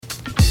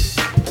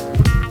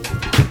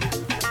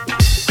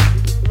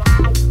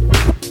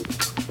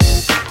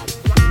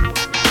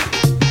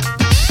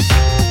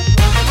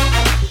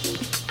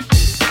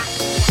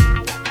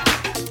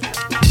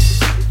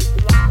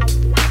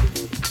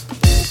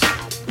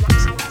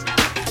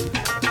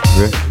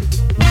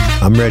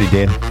I'm ready,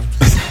 Dan.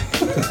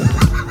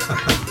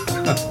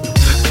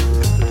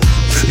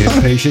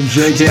 Impatient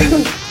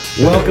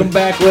JJ. Welcome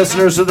back,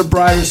 listeners, to the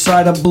Brighter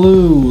Side of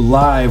Blue,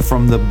 live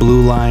from the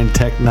Blue Line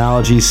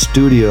Technology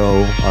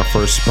Studio, our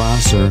first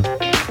sponsor.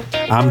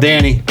 I'm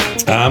Danny.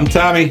 I'm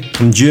Tommy.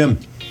 I'm Jim.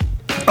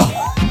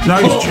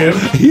 Nice, Jim.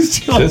 He's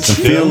Feeling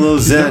a little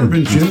zen.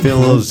 Feeling a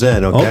little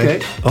zen, okay?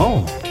 Okay.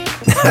 Oh.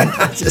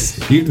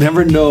 You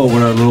never know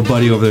what our little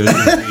buddy over there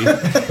is going to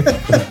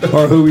be.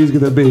 Or who he's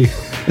going to be.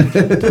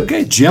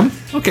 Okay, Jim.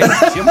 Okay,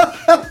 Jim.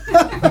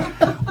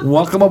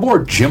 Welcome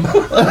aboard, Jim.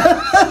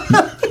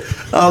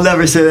 I'll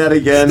never say that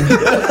again.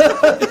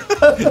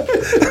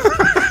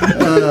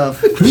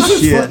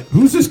 Shit.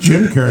 Who's this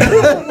Jim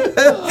character?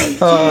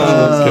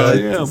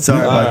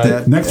 Sorry about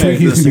that. Next week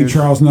he's going to be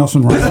Charles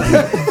Nelson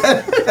Riley.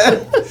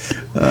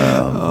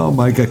 Oh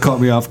my God, caught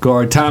me off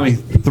guard. Tommy,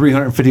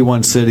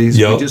 351 cities.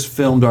 Yep. We just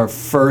filmed our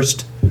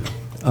first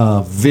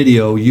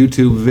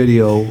YouTube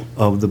video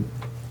of the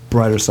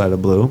Brighter Side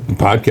of Blue.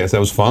 Podcast. That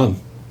was fun.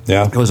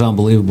 Yeah. It was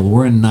unbelievable.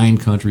 We're in 9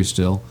 countries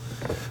still.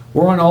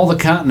 We're on all the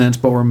continents,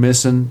 but we're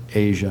missing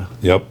Asia.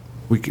 Yep.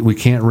 We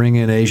can't ring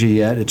in Asia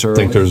yet. It's early.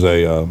 I think there's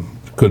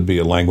could be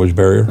a language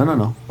barrier.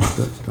 No.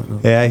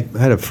 Hey, I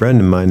had a friend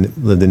of mine that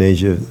lived in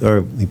Asia,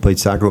 or he played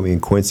soccer with me in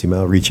Quincy.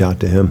 I'll reach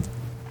out to him.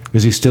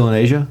 Is he still in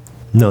Asia?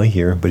 No,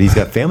 here, but he's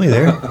got family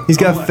there. He's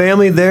got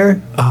family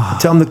there.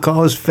 Tell him to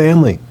call his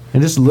family.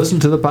 And just listen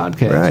to the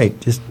podcast.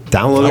 Right. Just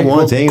download it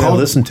once. Ain't gonna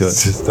listen to it.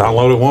 Just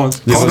download it once.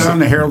 Call down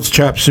to Harold's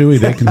Chop Suey.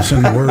 They can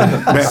send the word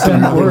back to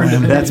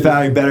the That's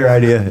probably a better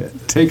idea.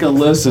 Take a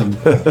listen.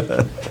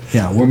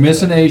 Yeah, we're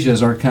missing Asia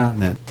as our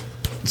continent.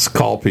 Just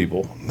call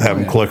people. Have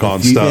them click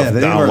on stuff. Yeah, if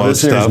any of our download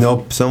listeners stuff.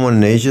 know someone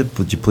in Asia,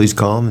 would you please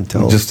call them and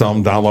tell them? Just tell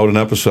them download an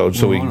episode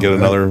so we can get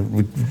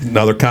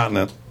another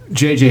continent.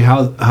 JJ,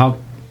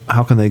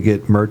 how can they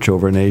get merch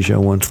over in Asia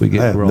once we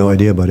get I have rolling? no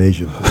idea about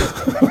Asia.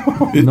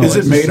 Is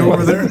it made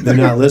over there? They're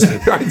not listening.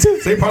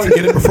 They probably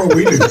get it before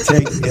we do.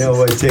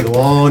 It'd take a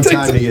long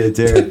time to get it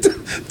there.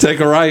 Take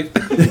a right.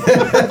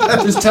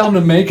 Just tell them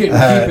to make it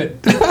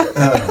and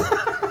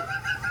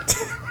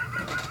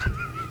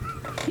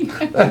keep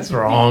it. That's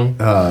wrong.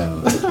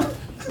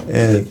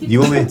 And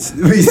you want me to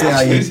say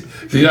how you?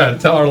 Yeah,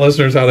 tell our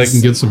listeners how they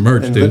can get some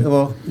merch, dude.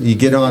 Well, you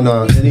get on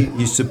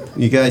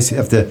you guys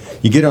have to.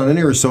 You get on any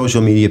of our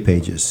social media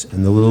pages,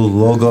 and the little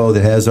logo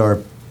that has our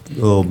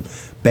little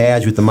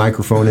badge with the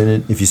microphone in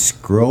it. If you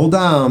scroll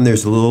down,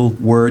 there's a little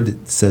word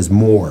that says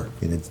 "more,"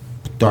 and it's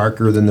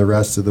darker than the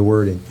rest of the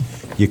wording.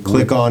 You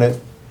click on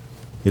it.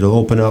 It'll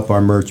open up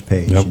our merch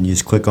page, and you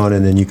just click on it,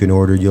 and then you can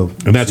order.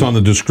 And that's on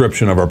the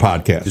description of our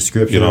podcast.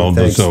 Description, you know.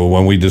 thanks. So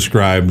when we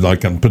describe,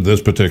 like on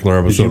this particular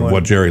episode, of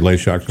what Jerry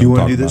Leyshock's Do you going to want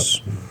talk to do about.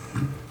 this?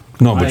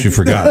 No, but you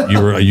forgot.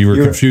 You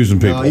were confusing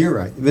people. No, you're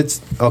right.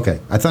 It's okay.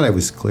 I thought I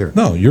was clear.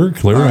 No, you're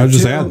clear. I was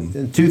just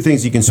adding. 2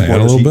 things you can support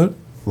Add a us. little bit.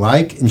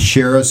 Like and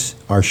share us,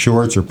 our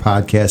shorts or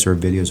podcasts or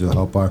videos will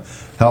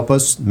help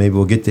us. Maybe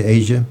we'll get to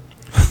Asia.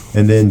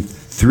 And then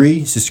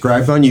 3,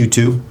 subscribe on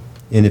YouTube.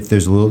 And if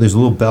there's a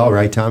little bell,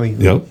 right, Tommy?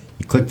 Yep.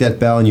 You click that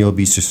bell and you'll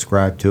be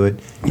subscribed to it.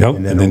 Yep.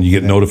 And then you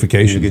get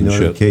notifications. You get and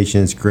shit.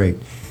 notifications. Great.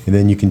 And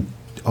then you can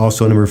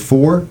also, number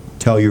 4,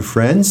 tell your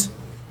friends,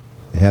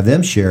 have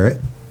them share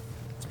it.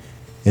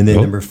 And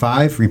then number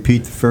 5,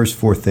 repeat the first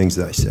 4 things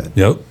that I said.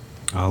 Yep.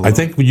 I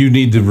think you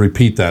need to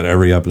repeat that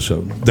every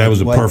episode. That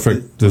was a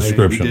perfect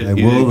description.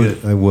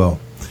 I will.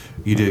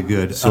 You did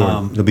good.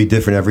 So it'll be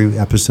different every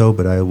episode,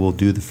 but I will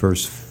do the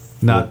first.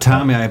 Now,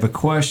 Tommy, I have a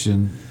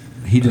question.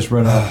 He just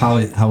read out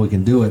how we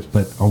can do it,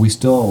 but are we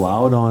still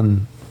allowed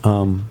on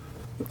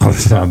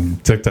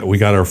TikTok? We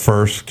got our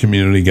first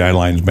community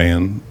guidelines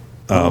ban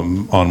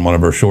on one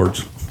of our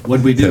shorts.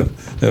 What'd we do?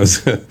 It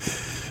was.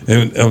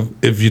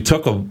 If you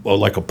took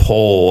a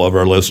poll of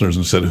our listeners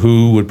and said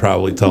who would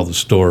probably tell the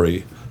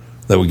story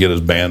that would get us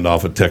banned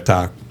off of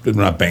TikTok,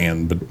 not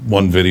banned, but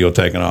one video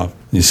taken off.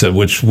 You said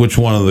which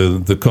one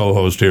of the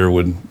co-hosts here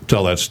would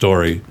tell that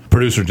story.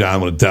 Producer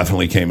John would have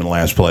definitely came in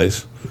last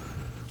place,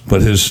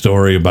 but his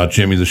story about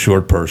Jimmy the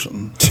short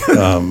person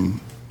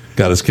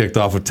got us kicked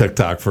off of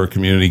TikTok for a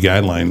community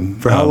guideline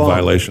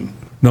violation.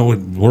 No,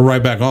 we're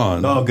right back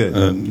on. Oh,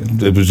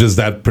 good. It was just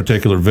that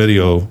particular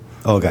video.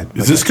 Oh, okay.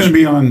 Is this going to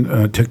be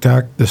on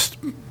TikTok, this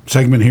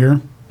segment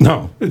here?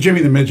 No.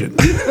 Jimmy the Midget.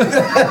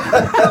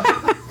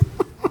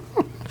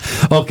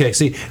 Okay,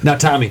 see, now,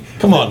 Tommy.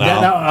 Come on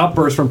now. That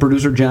outburst from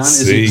producer John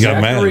is the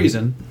exact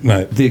reason.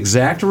 Right. The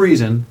exact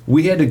reason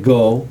we had to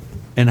go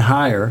and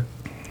hire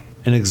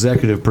an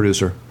executive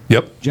producer.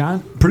 Yep.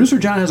 Producer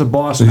John has a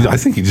boss now. I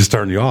think he just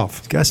turned you off.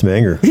 He's got some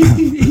anger.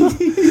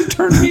 He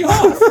turned me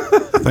off.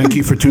 Thank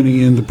you for tuning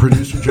in to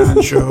Producer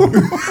John's show.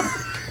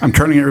 I'm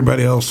turning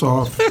everybody else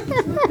off.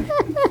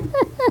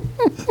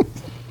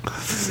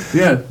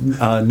 Yeah,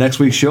 next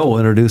week's show we'll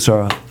introduce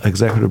our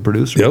executive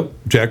producer. Yep,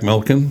 Jack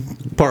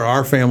Milken, part of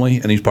our family,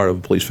 and he's part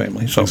of the police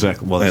family. So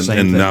exactly. Well,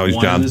 and now he's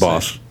John's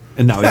boss.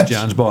 And now he's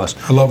John's boss.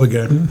 I love the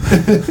guy.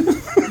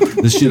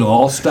 This shit'll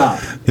all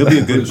stop. He'll be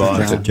a good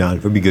boss, John.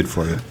 He'll be good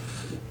for you.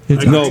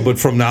 No, but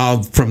from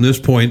this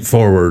point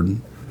forward,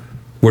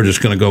 we're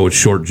just going to go with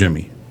Short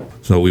Jimmy.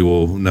 So we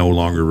will no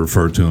longer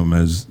refer to him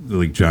as,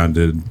 like John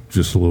did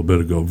just a little bit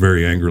ago,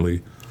 very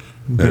angrily,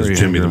 as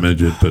Jimmy the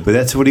Midget. But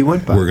that's what he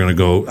went by. We're going to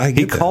go.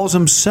 He calls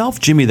himself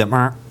Jimmy the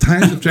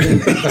Times have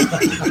changed.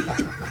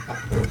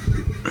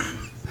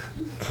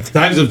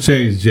 Times have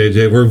changed,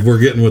 JJ. We're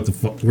getting with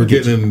the we're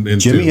getting in.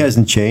 Jimmy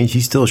hasn't changed.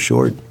 He's still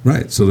short.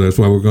 Right. So that's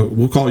why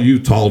we'll call you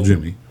Tall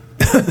Jimmy.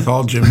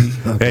 Tall Jimmy.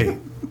 Hey.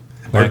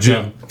 Or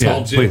Jim.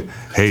 Tall Jim.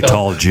 Hey,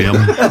 Tall Jim.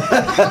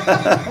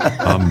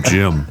 I'm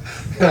Jim.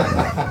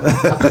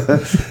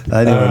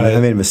 I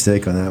made a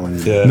mistake on that one.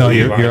 Yeah, no,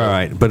 you're all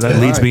right. But that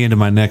leads me into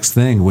my next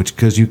thing, which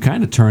because you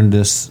kind of turned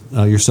this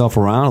yourself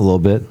around a little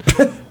bit.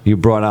 You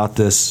brought out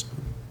this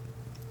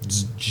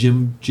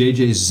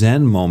JJ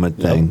Zen moment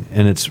thing,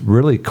 and it's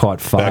really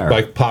caught fire. Backed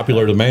by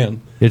popular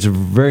demand. It's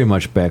very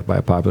much backed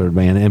by popular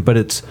demand, but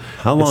it's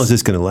how long is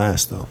this going to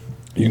last, though?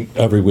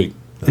 Every week.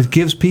 It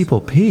gives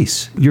people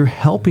peace. You're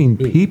helping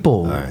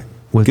people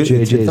with Good.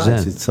 JJ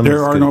Zen.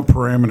 There are no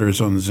parameters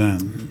on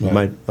Zen.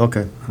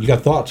 Okay. You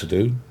got thoughts,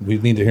 dude. We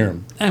need to hear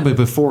them. But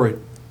before it,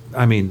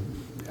 I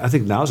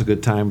think now's a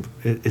good time.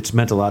 It's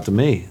meant a lot to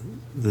me,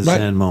 the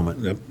Zen moment.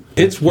 Yep.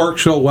 It's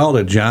worked so well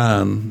that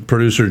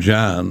producer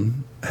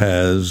John,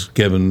 has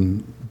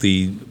given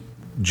the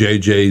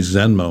JJ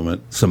Zen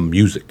moment some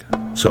music.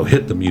 So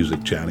hit the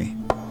music, Johnny.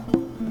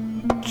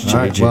 All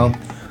right, well,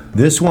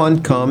 this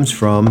one comes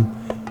from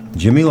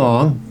Jimmy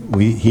Long.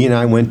 He and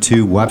I went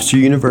to Webster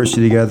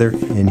University together,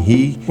 and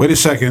Wait a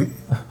second.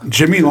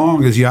 Jimmy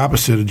Long is the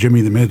opposite of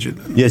Jimmy the Midget.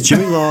 Yes,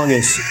 Jimmy Long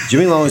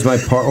is my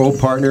old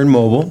partner in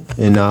mobile,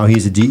 and now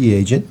he's a DE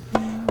agent.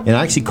 And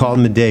I actually called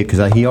him today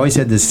because he always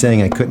had this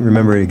saying. I couldn't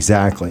remember it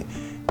exactly.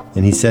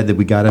 And he said that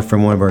we got it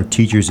from one of our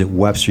teachers at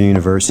Webster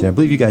University. I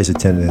believe you guys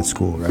attended that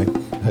school, right?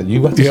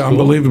 You went to school?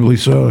 Unbelievably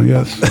so,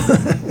 yes.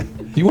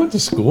 You went to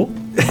school?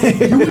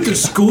 You went to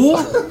school?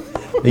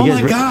 Oh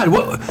my God!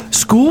 What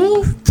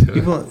school?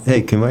 People,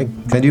 hey, can I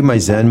do my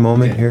Zen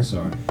moment here?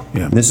 Sorry.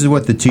 Yeah. And this is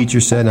what the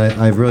teacher said.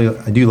 And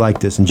I do like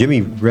this. And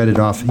Jimmy read it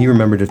off. He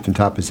remembered it from the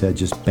top of his head.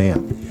 Just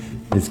bam.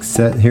 It's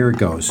set. Here it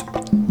goes.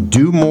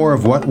 Do more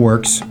of what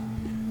works.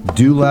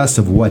 Do less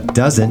of what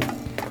doesn't.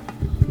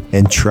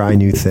 And try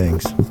new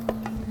things.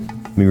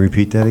 Let me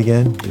repeat that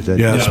again.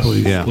 Yes,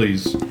 please. Yeah.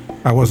 Please.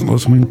 I wasn't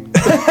listening.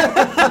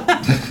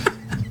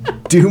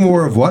 Do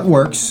more of what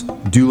works.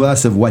 Do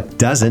less of what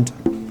doesn't.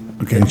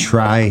 Okay. And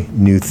try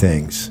new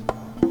things.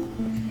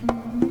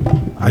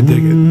 I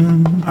dig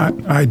it.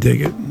 I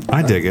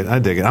dig it. I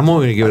dig it. I'm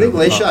only going to give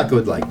it. Leyshock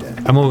would like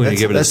that. I'm only going to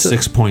give it a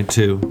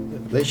 6.2.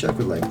 Leyshock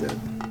would like that.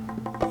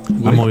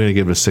 I'm only going to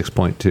give it a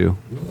 6.2. All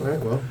right,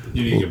 well.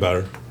 You need to get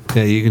better.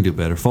 Yeah, you can do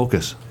better.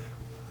 Focus.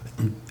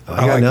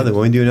 I got another.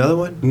 Want to do another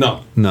one?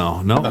 No.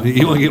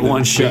 You only get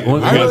one shot. You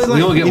only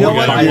get you know one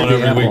what? bite One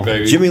of the every week, apple.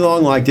 baby. Jimmy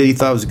Long liked it. He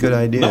thought it was a good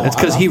idea. No. It's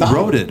because he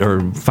wrote it or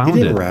found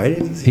He didn't it. write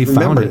it. He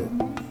found remembered it.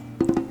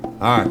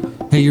 All right.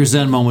 Hey, your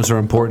Zen moments are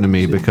important to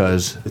me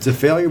because It's a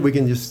failure. We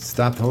can just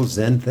stop the whole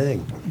Zen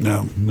thing.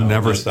 No.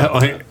 never. that's not Oh,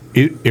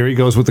 here he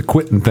goes with the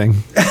quitting thing.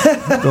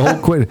 The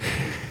whole quitting.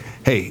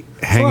 Hey, There's a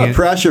lot hang of in,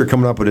 pressure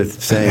coming up with a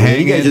saying.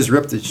 Hang You guys in. just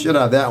ripped the shit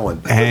out of that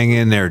one. hang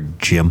in there,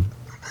 Jim.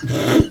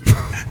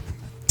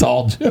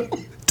 Tall Jim.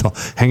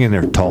 Hang in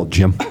there, tall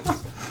Jim.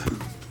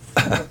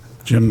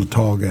 Jim the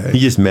tall guy. He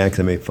just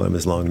made fun of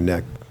his long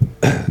neck.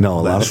 No,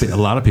 a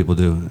lot of people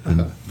do,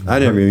 and I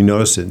never even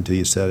noticed it until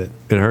you said it.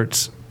 it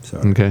hurts.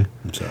 Sorry. Okay.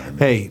 I'm sorry. Man.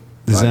 Hey,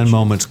 the Zen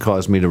moments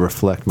caused me to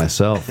reflect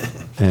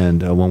myself,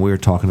 and when we were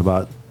talking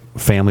about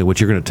family,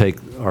 which you're going to take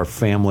our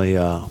family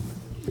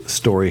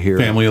story here,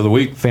 Family of the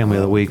week. family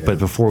of the week. But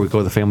before we go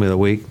to the family of the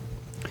week,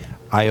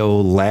 I owe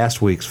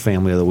last week's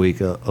family of the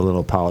week a little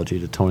apology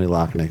to Tony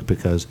Lochnick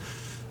because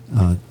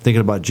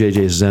thinking about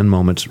JJ's Zen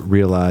moments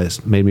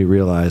made me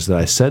realize that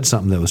I said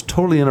something that was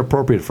totally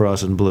inappropriate for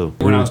us in Blue.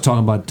 When I was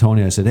talking about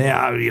Tony, I said,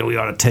 "Hey, we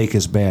ought to take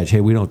his badge."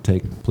 Hey, we don't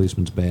take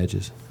policemen's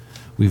badges.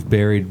 We've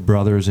buried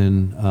brothers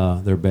in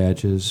their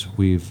badges.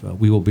 We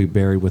will be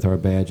buried with our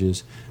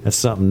badges. That's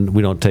something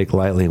we don't take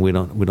lightly and we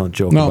don't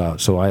joke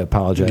about. So I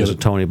apologize to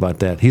Tony about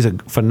that. He's a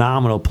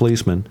phenomenal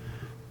policeman.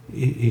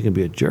 He can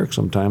be a jerk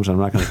sometimes. I'm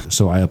not going to.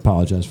 So I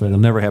apologize for it. It'll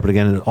never happen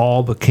again. And it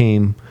all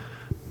came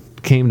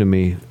to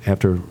me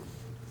after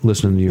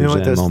listening to your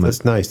Zen moment.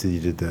 That's nice that you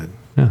did that.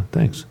 Yeah,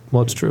 thanks.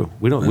 Well, it's true.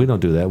 We don't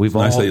do that. We've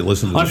nice that you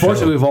listen to the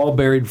unfortunately, show. we've all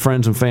buried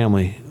friends and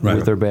family Right.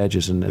 with their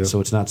badges, and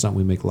so it's not something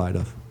we make light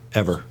of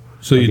ever.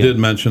 So you Again. did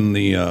mention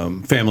the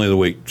family of the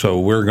week. So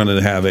we're going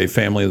to have a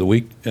family of the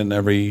week in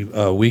every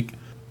week.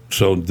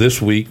 So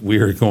this week we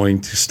are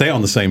going to stay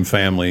on the same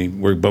family.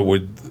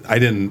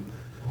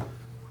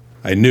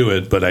 I knew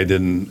it, but I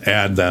didn't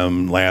add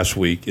them last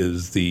week.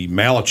 Is the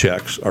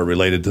Malacheks are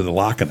related to the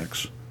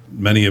Lochnicks.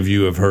 Many of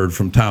you have heard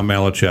from Tom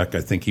Malachek.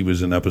 I think he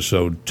was in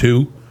episode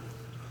 2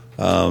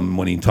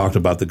 when he talked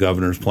about the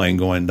governor's plane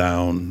going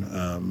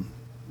down.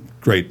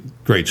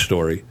 Great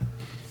story.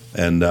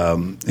 And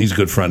he's a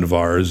good friend of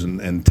ours.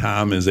 And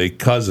Tom is a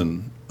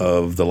cousin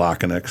of the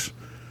Lochnicks.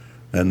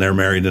 And they're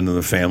married into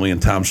the family.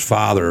 And Tom's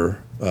father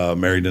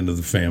married into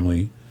the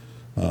family.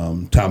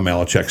 Tom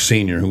Malachek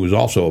Sr., who was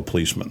also a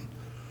policeman.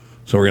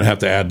 So we're going to have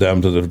to add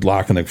them to the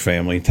Lockenick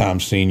family. Tom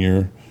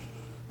Sr.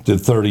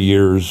 did 30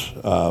 years,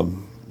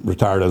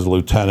 retired as a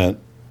lieutenant,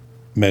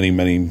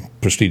 many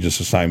prestigious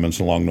assignments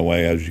along the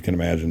way, as you can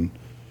imagine.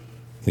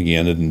 I think he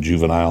ended in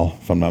juvenile,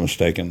 if I'm not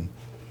mistaken.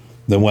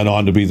 Then went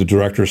on to be the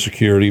director of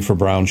security for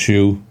Brown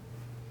Shoe.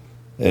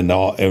 And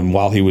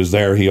while he was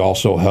there, he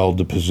also held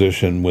the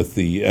position with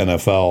the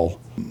NFL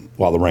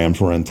while the Rams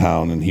were in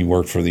town, and he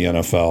worked for the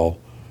NFL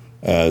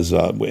as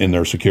in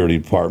their security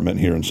department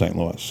here in St.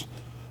 Louis.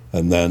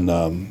 And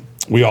then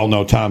we all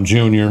know Tom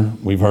Jr.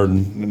 We've heard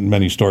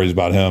many stories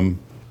about him.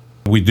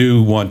 We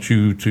do want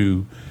you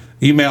to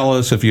email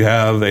us if you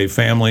have a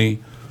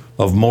family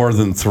of more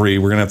than 3.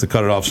 We're going to have to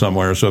cut it off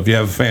somewhere. So if you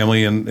have a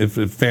family and if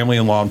family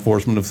in law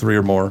enforcement of 3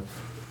 or more,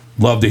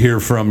 love to hear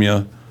from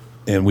you,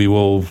 and we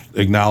will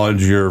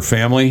acknowledge your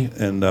family,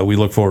 and we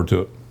look forward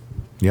to it.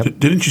 Yep.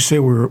 Didn't you say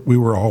we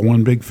were all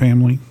one big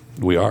family?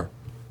 We are.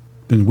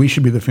 Then we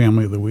should be the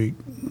family of the week.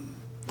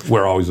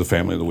 We're always the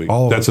family of the week.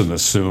 All of That's us. an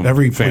assumed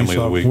Every family police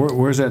of the week.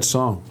 Where's that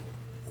song?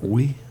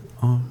 We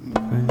are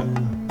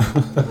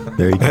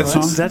There you go. That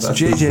song? That's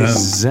JJ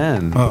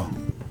Zen. Oh,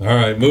 All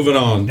right, moving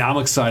on. I'm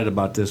excited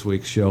about this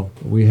week's show.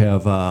 We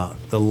have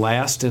the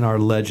last in our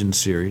Legend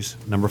series,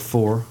 number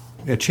 4.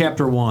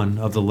 Chapter 1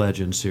 of the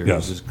Legend series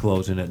Yes. is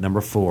closing at number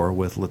 4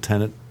 with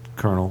Lieutenant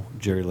Colonel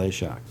Jerry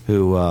Leyshock,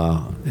 who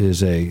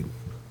is a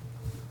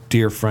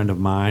dear friend of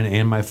mine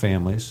and my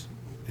family's,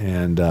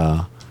 and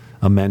a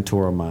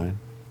mentor of mine.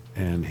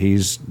 And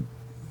he's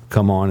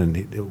come on,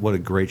 and what a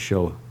great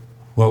show.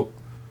 Well,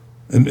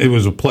 and it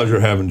was a pleasure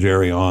having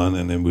Jerry on,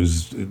 and it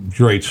was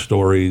great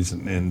stories.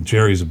 And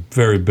Jerry's a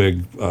very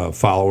big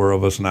follower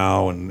of us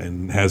now,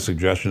 and has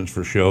suggestions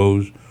for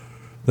shows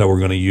that we're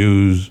going to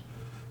use.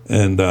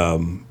 And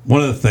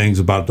one of the things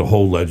about the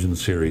whole Legend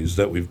series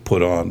that we've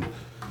put on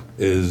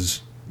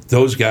is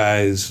those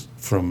guys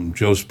from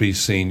Joe Spieth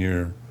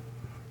Sr.,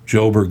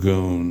 Joe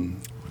Burgoon,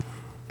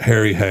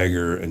 Harry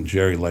Hager, and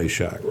Jerry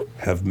Leyshock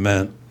have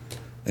meant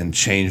and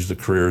changed the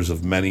careers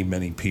of many,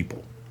 many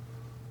people.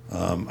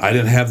 I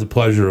didn't have the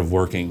pleasure of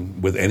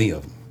working with any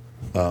of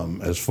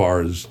them, as far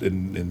as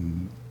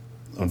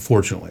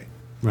unfortunately.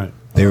 Right.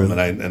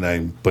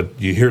 But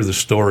you hear the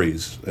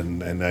stories,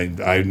 and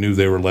I knew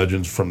they were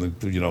legends from the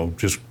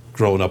just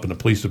growing up in the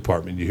police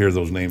department. You hear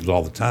those names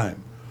all the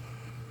time.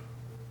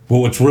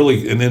 Well, what's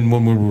really, and then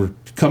when we were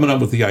coming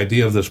up with the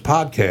idea of this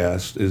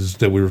podcast, is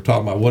that we were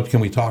talking about what can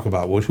we talk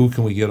about, who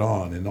can we get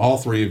on, and all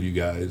 3 of you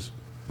guys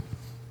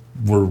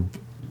were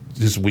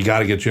just, we got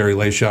to get Jerry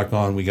Leyshock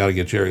on. We got to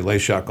get Jerry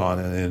Leyshock on,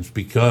 and it's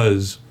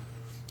because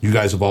you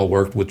guys have all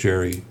worked with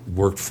Jerry,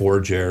 worked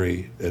for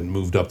Jerry, and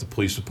moved up the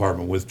police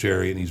department with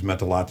Jerry, and he's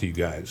meant a lot to you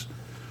guys.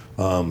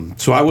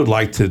 So I would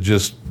like to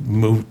just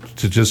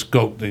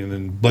go,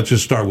 and let's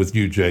just start with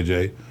you,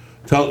 JJ.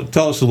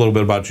 Tell us a little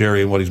bit about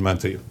Jerry and what he's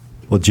meant to you.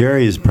 Well,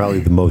 Jerry is probably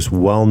the most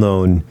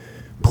well-known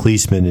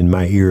policeman in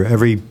my era.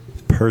 Every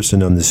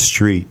person on the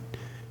street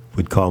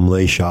would call him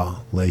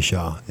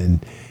Leyshaw.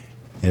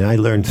 And I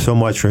learned so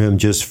much from him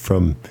just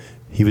from,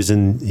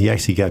 he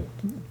actually got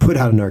put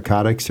out of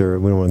narcotics, or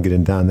we don't want to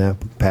get down that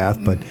path,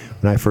 but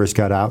when I first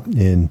got out,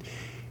 and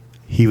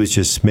he was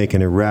just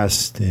making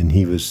arrests, and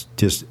he was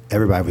just,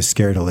 everybody was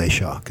scared of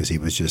Leyshaw because he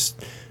was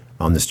just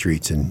on the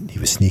streets, and he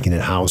was sneaking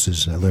in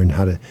houses, and I learned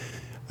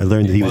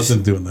that he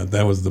wasn't doing that.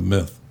 That was the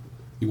myth.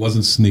 He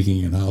wasn't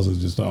sneaking in houses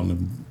just on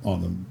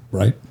them,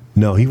 right?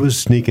 No, he was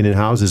sneaking in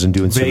houses and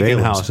doing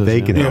surveillance. Houses,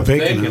 Vacant yeah. houses.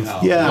 vacant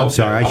house. Yeah, I'm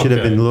sorry. I should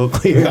have been a little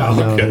clearer.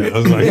 No. Okay. I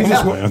was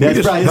like,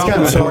 That's kind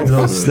of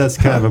important. That's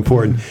kind of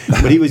important.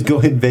 But he was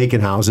going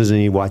vacant houses,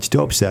 and he watched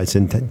dope sets,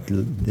 and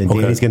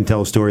Danny's going to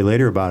tell a story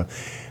later about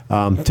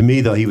him. To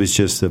me, though, he was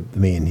just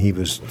he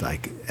was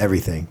like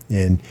everything.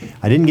 And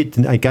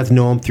I got to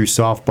know him through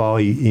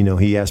softball.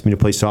 He asked me to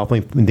play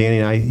softball. And Danny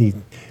and I,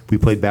 we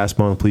played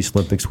basketball in the Police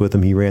Olympics with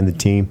him. He ran the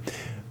team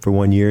for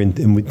 1 year, and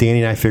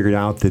Danny and I figured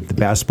out that the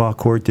basketball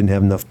court didn't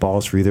have enough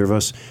balls for either of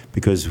us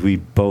because we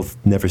both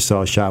never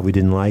saw a shot we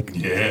didn't like.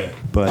 Yeah,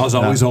 but I was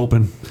always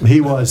open.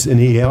 He was, and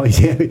he always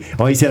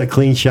had a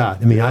clean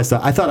shot. I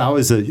thought I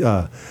was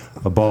a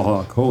ball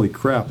hawk. Holy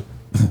crap!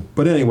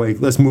 But anyway,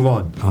 let's move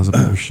on. I was a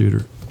better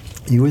shooter.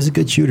 He was a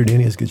good shooter.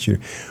 Danny was a good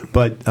shooter.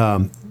 But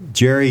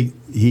Jerry,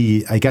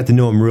 I got to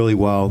know him really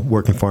well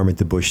working for him at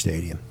the Busch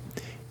Stadium,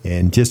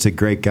 and just a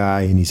great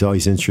guy. And he's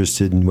always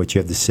interested in what you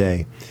have to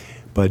say.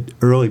 But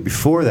early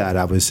before that,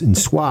 I was in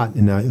SWAT,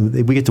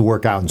 and we get to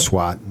work out in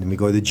SWAT, and we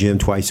go to the gym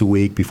twice a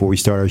week before we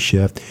start our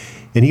shift.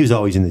 And he was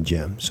always in the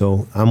gym.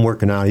 So I'm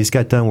working out. He's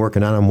got done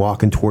working out. I'm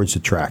walking towards the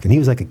track. And he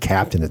was like a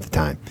captain at the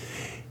time.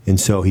 And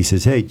so he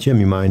says, "Hey, Jim,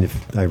 you mind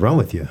if I run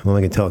with you?" I'm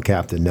only going to tell a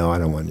captain, "No, I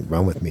don't want you to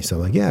run with me." So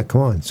I'm like, "Yeah,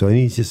 come on." So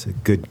he's just a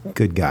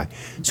good guy.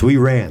 So we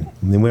ran.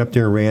 And then went up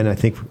there and ran. I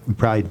think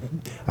I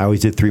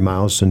always did 3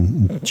 miles,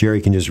 and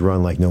Jerry can just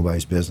run like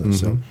nobody's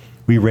business. Mm-hmm. So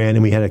we ran,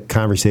 and we had a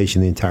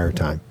conversation the entire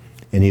time.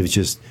 And he was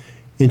just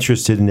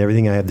interested in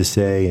everything I had to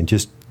say, and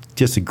just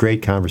a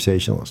great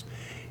conversationalist.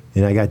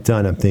 And I got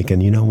done. I'm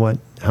thinking, you know what?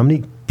 How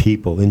many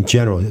people in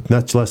general,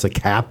 much less a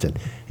captain.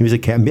 He was a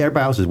captain.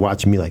 Everybody else was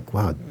watching me like,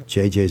 wow,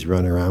 JJ's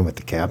running around with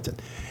the captain.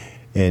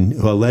 And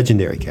a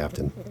legendary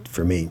captain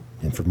for me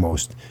and for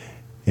most.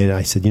 And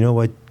I said, you know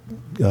what,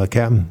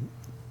 Captain,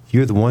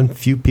 you're the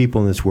few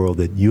people in this world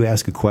that you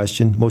ask a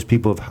question. Most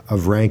people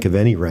of rank, of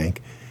any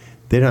rank,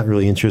 they're not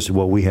really interested in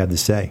what we have to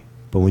say.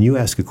 But when you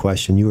ask a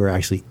question, you are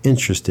actually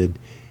interested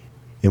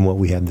in what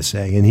we have to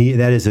say. And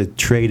that is a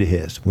trait of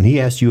his. When he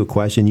asks you a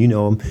question, you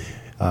know him.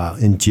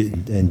 And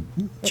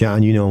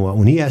John, you know what?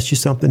 When he asks you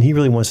something, he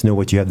really wants to know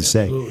what you have to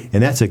say.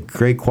 And that's a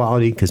great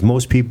quality because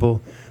most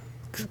people,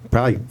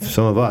 probably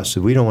some of us,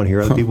 we don't want to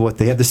hear other people what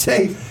they have to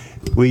say.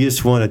 We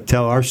just want to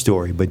tell our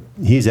story. But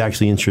he's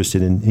actually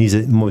interested in. He's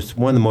to me, he's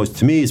one of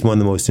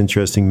the most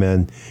interesting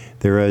men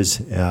there is.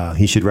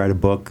 He should write a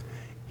book.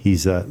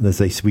 He's I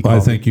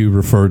think you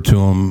referred to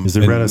him. He's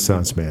a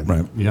Renaissance man.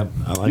 Right. Yep.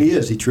 He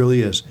is. He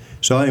truly is.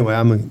 So anyway,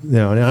 and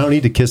I don't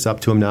need to kiss up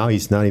to him now.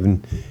 He's not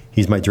even.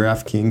 He's my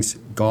DraftKings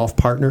golf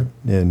partner,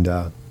 and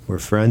we're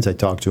friends. I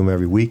talk to him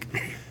every week.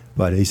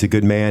 But he's a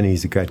good man.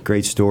 He's got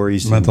great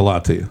stories. Meant a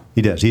lot to you.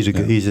 He does. He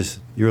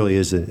really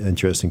is an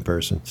interesting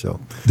person. So,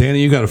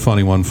 Danny, you got a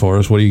funny one for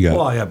us. What do you got?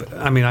 Well, yeah, but,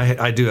 I mean,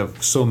 I do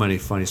have so many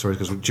funny stories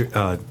because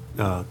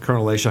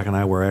Colonel Leyshock and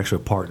I were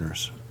actually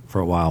partners for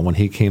a while. When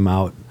he came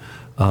out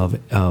of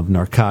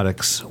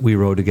narcotics, we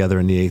rode together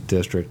in the 8th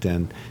District,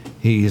 and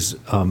he's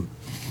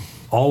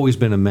always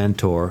been a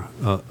mentor,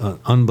 an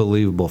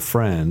unbelievable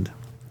friend.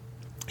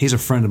 He's a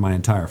friend of my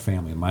entire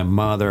family. My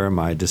mother,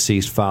 my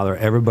deceased father,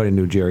 everybody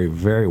knew Jerry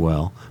very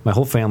well. My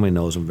whole family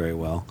knows him very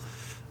well.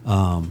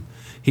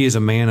 He is a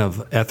man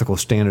of ethical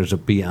standards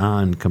that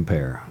beyond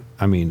compare.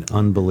 I mean,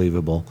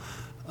 unbelievable.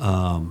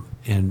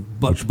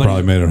 Which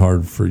probably made it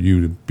hard for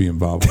you to be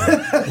involved with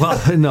it.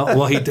 Well, no.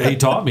 Well, he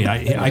taught me.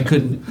 I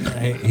couldn't.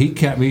 He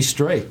kept me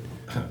straight.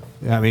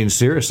 I mean,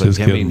 seriously. Just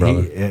kidding,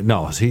 brother.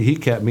 He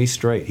kept me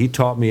straight. He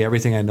taught me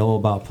everything I know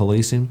about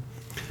policing.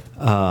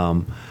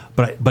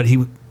 But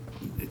he.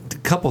 A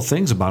couple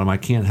things about him I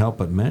can't help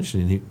but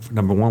mention.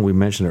 Number one, we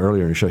mentioned it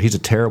earlier in the show. He's a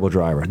terrible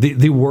driver,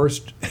 the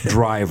worst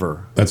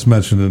driver. That's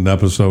mentioned in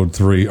episode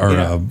 3 or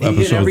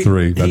episode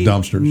 3. The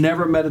dumpsters.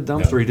 Never met a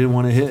dumpster he didn't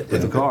want to hit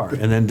with the car,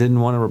 and then didn't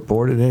want to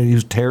report it. He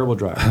was a terrible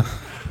driver,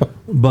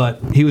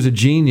 but he was a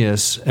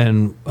genius.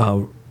 And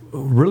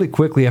really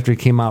quickly after he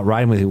came out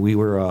riding with me,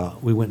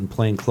 we went in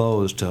plain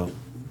clothes to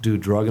do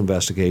drug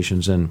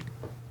investigations, and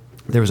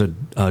there was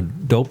a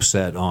dope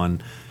set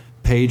on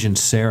Paige and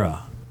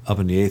Sarah up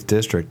in the 8th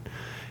District,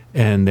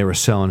 and they were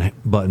selling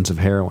buttons of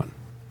heroin.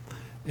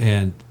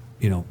 And,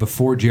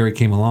 before Jerry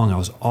came along, I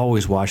was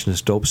always watching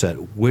this dope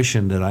set,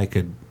 wishing that I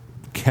could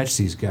catch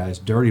these guys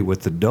dirty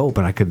with the dope,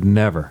 and I could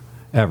never,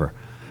 ever.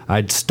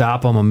 I'd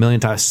stop them a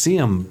million times, see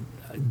them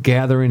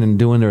gathering and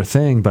doing their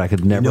thing, but I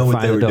could never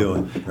find the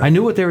dope. Right. I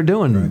knew what they were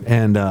doing, right.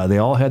 And they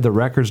all had the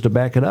records to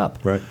back it up.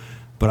 Right.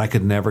 But I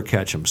could never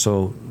catch them.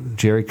 So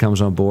Jerry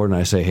comes on board, and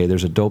I say, "Hey,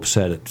 there's a dope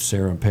set at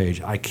Sarah and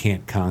Paige. I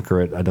can't conquer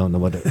it. I don't know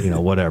what,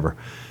 whatever."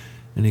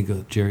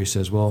 And Jerry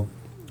says, "Well,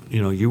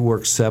 you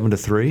work 7 to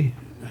 3."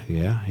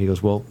 Yeah. He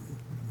goes, "Well,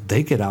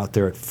 they get out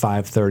there at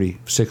 5:30,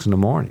 6 in the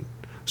morning.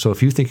 So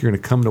if you think you're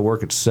going to come to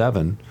work at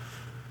 7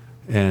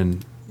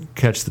 and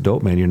catch the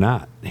dope man, you're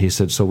not." He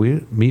said, "So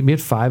we meet me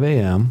at 5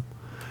 a.m.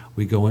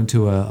 We go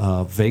into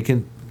a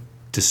vacant,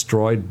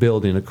 destroyed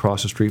building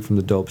across the street from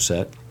the dope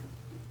set.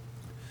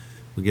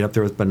 We get up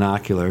there with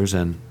binoculars,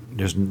 and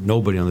there's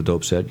nobody on the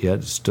dope set yet.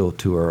 It's still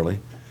too early.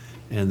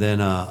 And then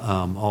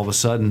all of a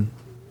sudden,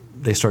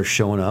 they start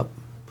showing up,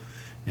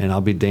 and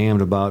I'll be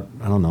damned about,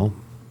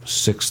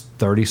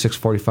 6:30,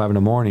 6:45 in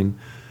the morning.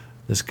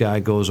 This guy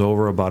goes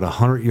over about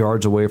 100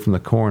 yards away from the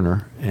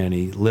corner, and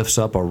he lifts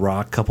up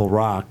a couple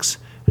rocks,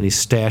 and he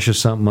stashes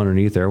something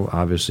underneath there.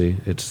 Obviously,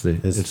 it's the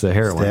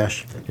heroin.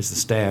 Stash. It's the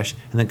stash.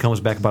 And then comes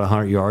back about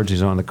 100 yards.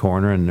 He's on the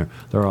corner, and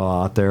they're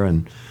all out there,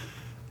 and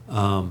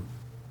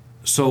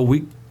so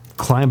we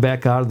climb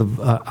back out of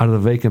the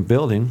vacant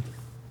building.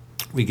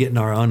 We get in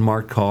our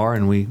unmarked car,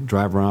 and we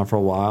drive around for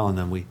a while, and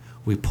then we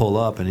pull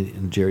up,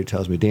 and Jerry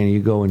tells me, "Danny,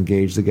 you go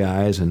engage the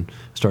guys and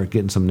start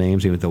getting some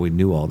names," even though we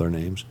knew all their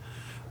names.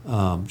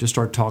 Just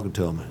start talking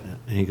to them.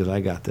 And he goes, "I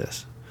got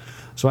this."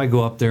 So I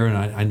go up there, and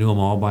I knew them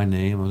all by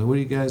name. I was like, "What are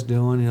you guys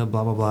doing?"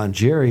 Blah, blah, blah. And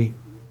Jerry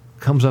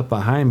comes up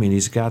behind me, and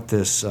he's got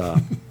this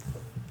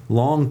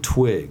long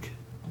twig.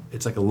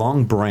 It's like a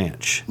long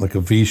branch. Like a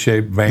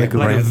V-shaped vein? Like a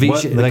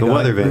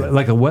weather vane.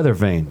 Like a weather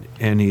vane.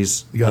 And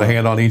he's... You got a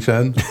hand on each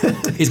end?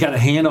 He's got a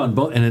hand on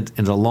both, and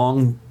it's a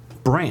long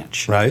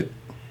branch. Right.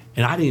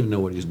 And I didn't even know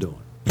what he's doing.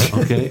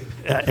 Okay?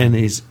 and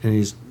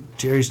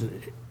Jerry's...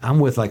 I'm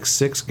with like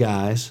 6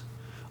 guys,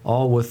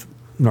 all with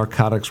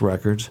narcotics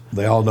records.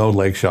 They all know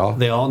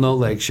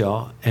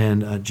Leyshock.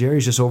 And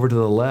Jerry's just over to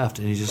the left,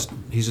 and he's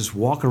just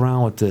walking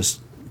around with this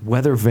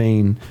weather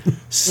vane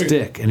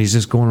stick, and he's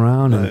just going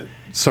around, and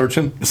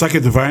searching. It's like a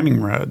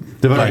divining rod.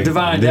 Divine.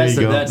 Divine. There That's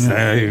you the, go. that's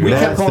There you we go.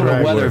 kept That's calling the it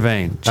right a weather word.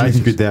 vane. I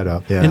screwed that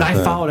up. Yeah. And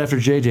I followed after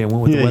JJ and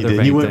went with Yeah, the you weather did.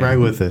 vane You went thing. right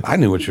with it. I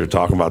knew what you were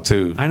talking about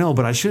too. I know,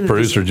 but I shouldn't.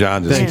 Producer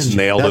John just Thanks.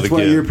 nailed That's it why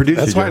again. you're a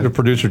producer, That's why John. the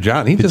producer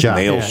John. He just job.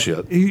 nails Yeah.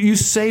 shit. You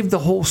saved the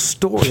whole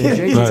story.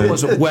 JJ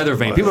was a weather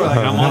vane. People are like,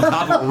 I'm on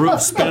top of a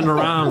roof spinning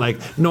around like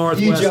You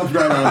northwest. jumped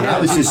right on it. I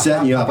was just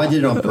setting you up. I did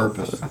it on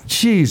purpose.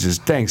 Jesus,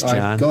 thanks, All right,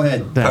 John. go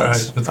ahead.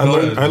 Thanks. Let's I go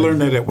learned, ahead. I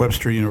learned that at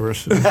Webster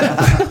University.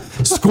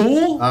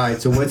 School? All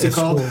right, so what's it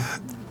called?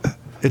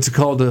 It's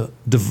called the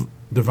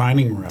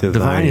Divining rod.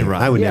 Divining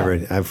rod. I would Yeah.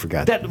 never. I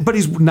forgot. that. But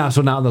he's now.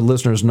 So now the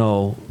listeners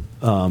know.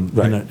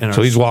 Right.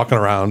 So he's walking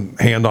around,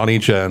 hand on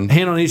each end.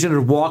 hand on each end,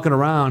 are walking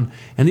around,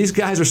 and these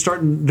guys are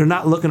starting. They're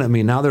not looking at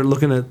me now. They're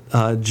looking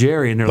at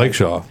Jerry, and they're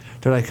Leyshock.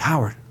 like, they're like,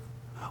 Howard,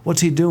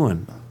 what's he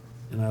doing?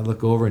 And I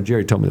look over, and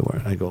Jerry told me the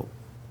word. I go,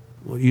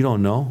 well, you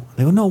don't know?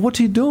 They go, no. What's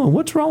he doing?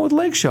 What's wrong with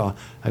Leyshock?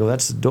 I go,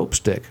 that's the dope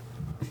stick.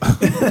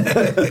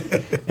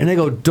 And they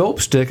go,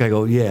 dope stick? I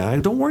go, yeah. I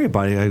don't worry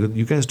about it. I go,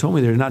 you guys told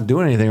me they're not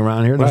doing anything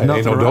around here. There's Right,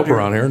 nothing ain't no dope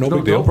around here. No There's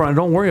big deal. dope around.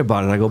 Don't worry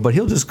about it. I go, but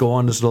he'll just go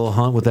on this little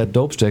hunt with that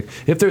dope stick.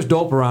 If there's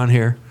dope around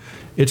here,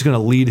 it's going to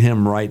lead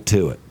him right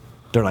to it.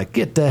 They're like,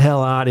 get the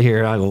hell out of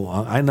here. I go,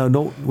 I know.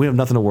 No, we have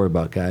nothing to worry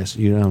about, guys.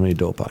 You don't have any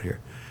dope out here.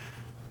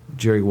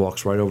 Jerry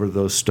walks right over to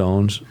those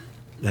stones,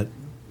 that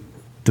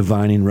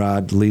divining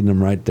rod leading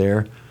him right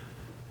there.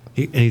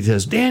 And he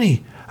says,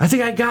 Danny, I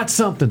think I got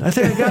something.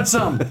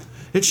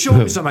 It's showing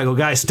me something. I go,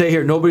 guys, stay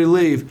here. Nobody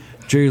leave.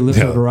 Jerry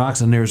lifts up the rocks,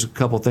 and there's a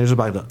couple things,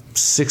 about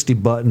 60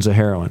 buttons of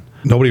heroin.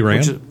 Nobody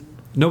ran.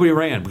 Nobody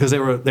ran because they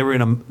were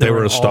in awe. They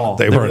were in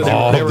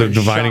awe of the in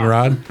divining shock.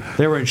 rod.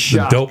 They were in The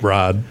shock. dope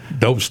rod,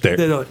 dope stick.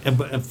 They don't-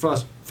 and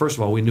first of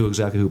all, we knew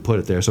exactly who put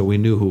it there, so we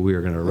knew who we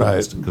were going to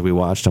arrest Right. because we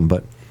watched them.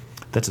 But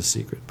that's a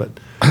secret. But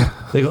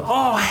they go,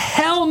 "Oh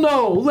hell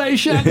no,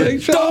 Leyshock,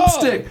 dope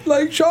stick."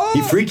 Leyshock.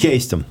 He free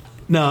cased him.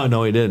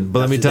 No, he didn't. But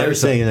let me tell They're you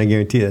something. saying. I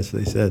guarantee that's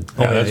what they said.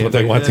 Yeah, that's what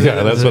they want.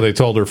 Yeah, that's what they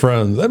told their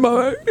friends.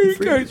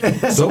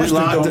 So we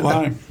don't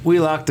lie. we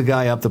locked the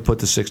guy up to put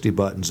the 60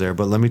 buttons there.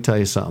 But let me tell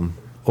you something.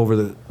 Over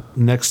the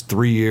next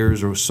 3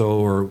 years or so,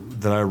 or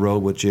that I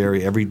rode with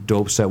Jerry, every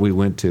dope set we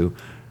went to,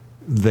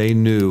 they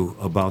knew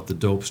about the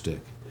dope stick,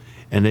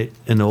 and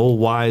the old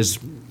wise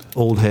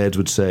old heads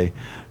would say,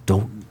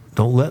 "Don't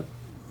let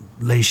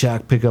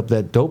Leyshock pick up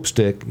that dope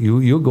stick.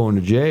 You're going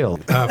to jail."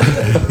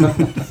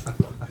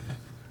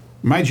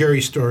 My Jerry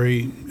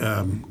story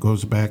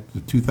goes back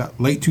to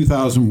late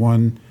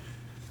 2001.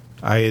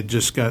 I had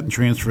just gotten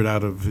transferred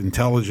out of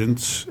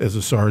intelligence as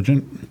a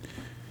sergeant,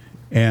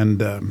 and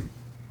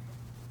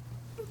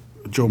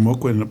Joe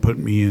Moqua ended up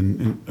putting me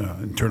in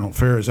internal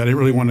affairs. I didn't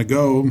really want to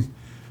go,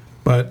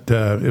 but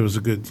it was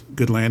a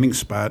good landing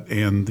spot,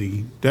 and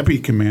the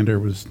deputy commander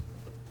was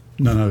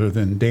none other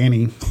than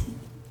Dan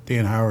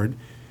Howard.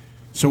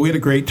 So we had a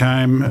great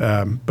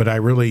time, but I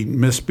really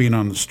missed being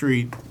on the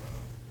street.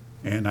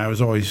 And I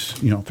was always,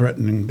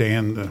 threatening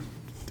Dan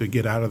to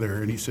get out of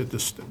there. And he said, to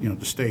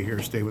stay here,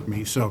 stay with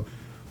me. So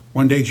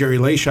one day Jerry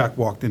Leyshock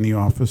walked in the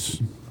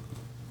office.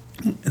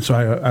 And so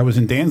I was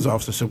in Dan's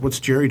office. I said,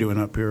 what's Jerry doing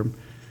up here?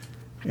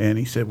 And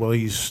he said, well,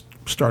 he's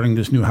starting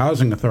this new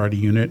housing authority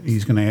unit.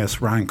 He's going to ask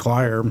Ron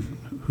Klyer,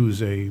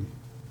 who's a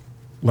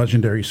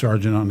legendary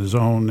sergeant on his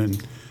own.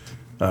 And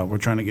we're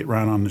trying to get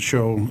Ron on the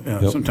show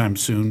sometime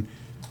soon.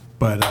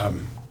 But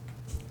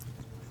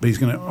he's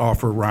going to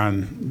offer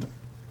Ron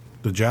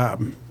the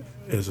job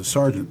as a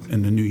sergeant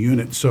in the new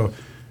unit. So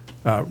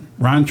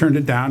Ron turned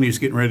it down. He was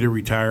getting ready to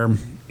retire.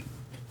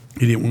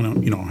 He didn't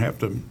want to, have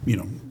to,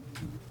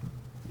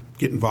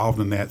 get involved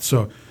in that.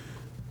 So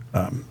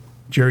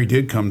Jerry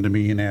did come to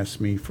me and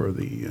asked me for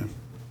the,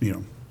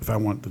 if I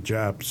want the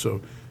job.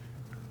 So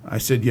I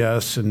said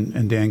yes,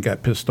 and Dan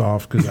got pissed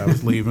off because I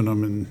was leaving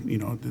him,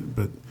 and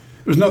but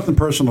it was nothing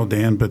personal,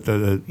 Dan. But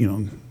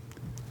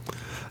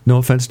No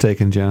offense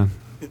taken, John.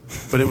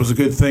 But it was a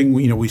good thing.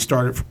 We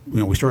started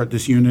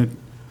this unit.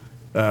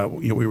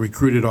 We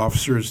recruited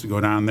officers to go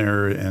down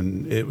there,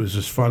 and it was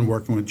just fun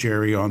working with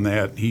Jerry on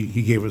that.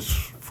 He gave us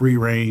free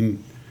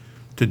rein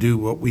to do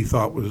what we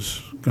thought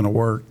was going to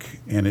work,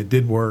 and it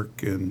did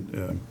work.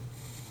 And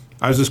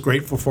I was just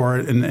grateful for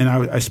it. And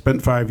I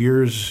spent 5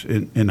 years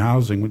in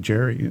housing with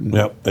Jerry. And,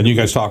 Yep, and you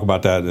guys talk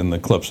about that in the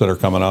clips that are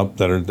coming up.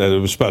 That it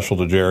was special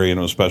to Jerry and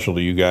it was special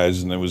to you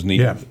guys, and it was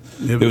neat. Yeah,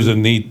 it was a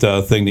neat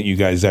thing that you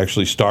guys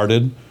actually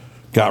started,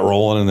 got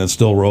rolling, and it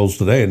still rolls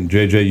today. And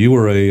JJ, you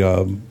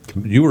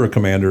were a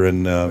commander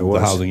in the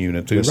housing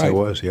unit too, Yes, right? I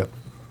was. Yep.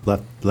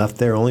 Left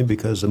there only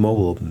because the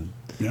mobile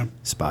yeah,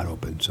 spot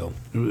opened. So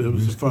it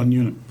was a fun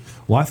unit.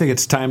 Well, I think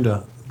it's time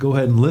to go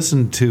ahead and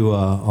listen to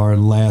our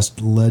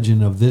last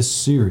legend of this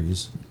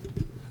series,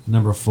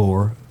 number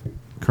 4,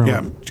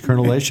 Colonel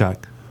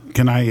Leyshock.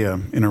 Can I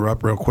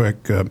interrupt real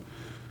quick?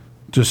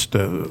 Just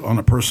on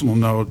a personal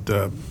note,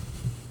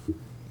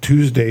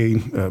 Tuesday,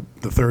 the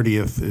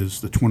 30th,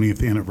 is the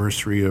 20th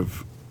anniversary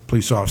of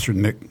police officer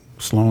Nick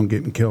Sloan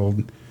getting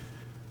killed.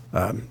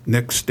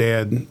 Nick's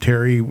dad,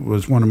 Terry,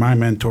 was one of my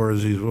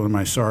mentors. He's one of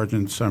my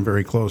sergeants. I'm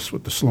very close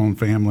with the Sloan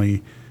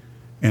family.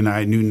 And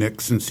I knew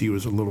Nick since he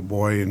was a little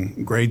boy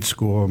in grade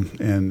school,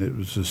 and it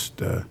was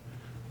just a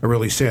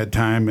really sad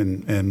time.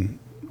 And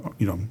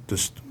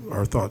just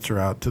our thoughts are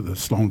out to the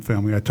Sloan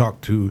family. I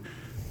talked to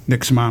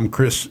Nick's mom,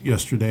 Chris,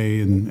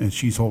 yesterday, and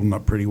she's holding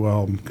up pretty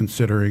well,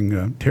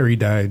 considering Terry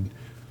died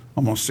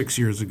almost 6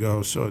 years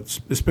ago. So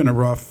it's been a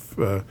rough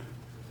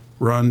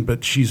run,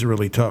 but she's a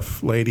really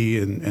tough lady,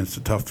 and it's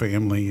a tough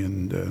family.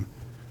 And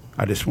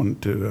I just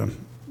wanted to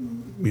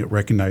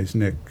recognize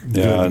Nick.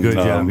 Yeah, Good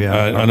job.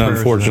 Yeah. And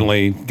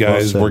unfortunately, guys,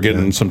 well said, we're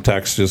getting yeah. some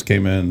texts just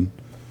came in.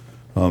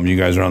 You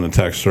guys are on the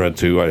text thread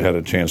too. I had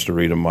a chance to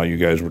read them while you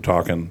guys were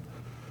talking.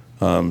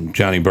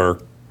 Johnny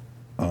Burke,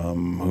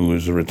 who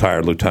is a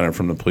retired lieutenant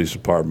from the police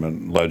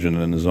department, legend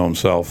in his own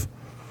self,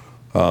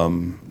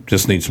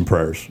 just needs some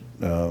prayers.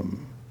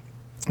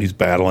 He's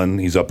battling.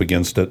 He's up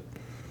against it.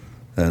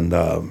 And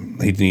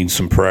he needs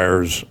some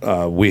prayers.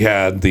 We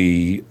had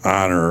the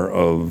honor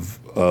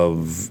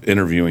of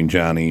interviewing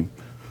Johnny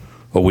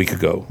a week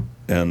ago,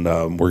 and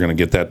we're going to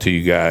get that to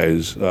you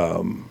guys.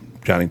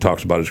 Johnny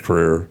talks about his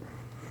career,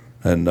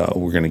 and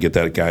we're going to get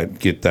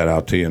that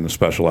out to you in a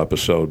special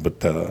episode.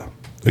 But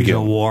He's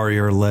a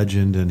warrior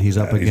legend, and he's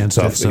up against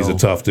tough, it. So he's a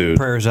tough dude.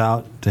 Prayers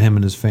out to him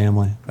and his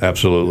family.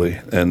 Absolutely.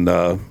 And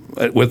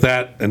with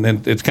that, and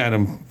then it's kind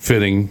of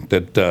fitting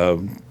that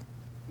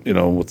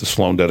with the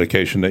Sloan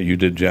dedication that you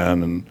did,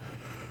 John,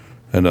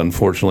 and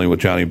unfortunately with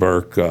Johnny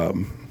Burke,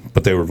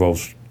 but they were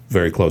both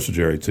very close to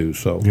Jerry too.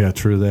 So Yeah,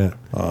 true that.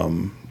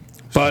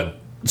 but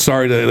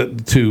sorry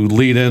to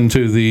lead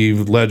into the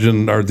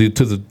legend or to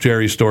the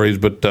Jerry stories,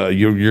 but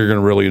you're going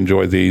to really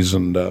enjoy these,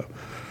 and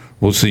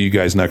we'll see you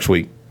guys next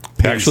week.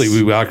 Peace. Actually,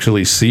 we will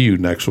actually see you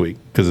next week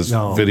because it's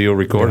video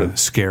recorded. Yeah,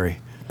 scary.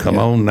 Come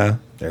on now.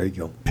 There you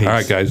go. Peace. All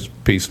right, guys.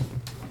 Peace.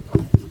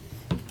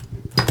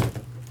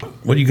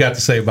 What do you got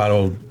to say about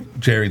old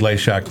Jerry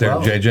Leyshock there,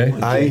 Well,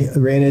 JJ? I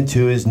ran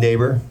into his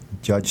neighbor,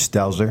 Judge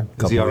Stelzer, a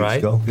couple he all weeks right?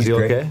 ago. Is he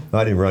great. okay? No,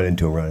 I didn't run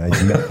into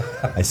him.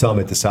 I saw him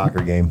at the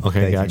soccer game.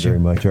 Okay, Thank gotcha. you very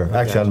much. Or,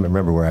 actually, I don't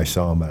remember where I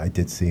saw him, but I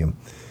did see him.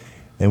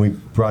 And we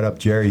brought up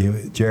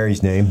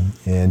Jerry's name,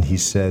 and he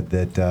said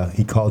that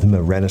he called him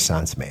a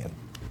Renaissance man.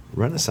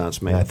 Renaissance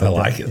And man. thought I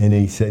like that- it. And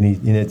he said,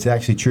 and it's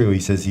actually true. He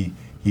says he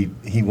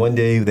one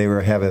day they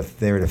were at a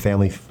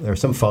family or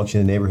some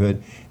function in the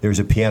neighborhood. There was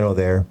a piano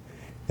there,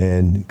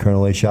 and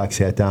Colonel Leyshock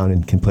sat down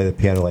and can play the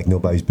piano like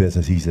nobody's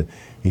business. He's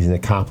an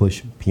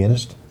accomplished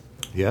pianist.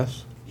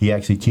 Yes. He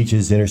actually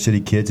teaches inner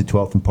city kids at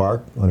 12th and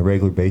Park on a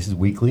regular basis,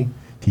 weekly.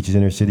 Teaches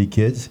inner city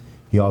kids.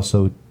 He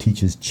also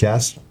teaches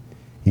chess.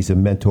 He's a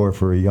mentor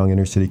for young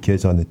inner city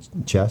kids on the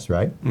chess,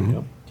 right? Mm-hmm.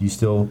 Do you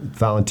still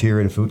volunteer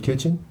at a food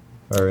kitchen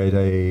or at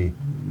a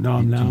No,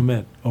 I'm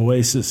at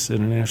Oasis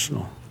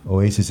International.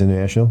 Oasis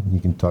International? You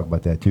can talk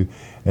about that too.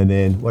 And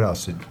then what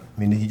else? I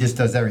mean, he just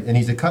does everything. And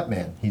he's a cut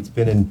man. He's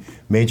been in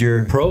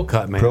major Pro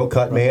cut man. Pro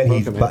cut man.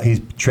 Pro cut man.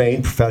 He's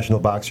trained professional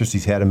boxers.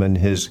 He's had them in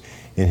his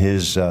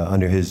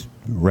under his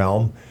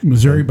realm.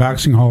 Missouri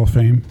Boxing Hall of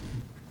Fame.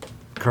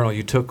 Colonel,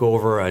 you took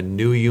over a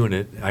new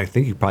unit. I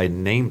think you probably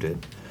named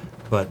it,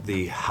 but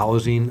the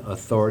Housing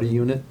Authority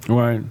Unit.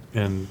 Right.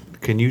 And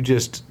can you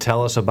just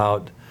tell us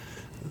about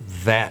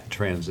that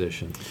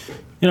transition?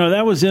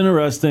 That was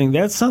interesting.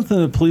 That's something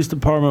the police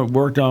department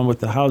worked on with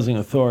the Housing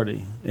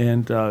Authority.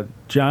 And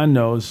John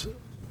knows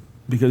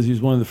because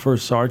he's one of the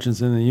first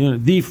sergeants in the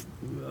unit.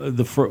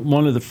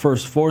 One of the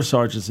first four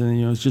sergeants in the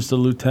unit was just a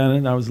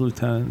lieutenant. I was a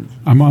lieutenant.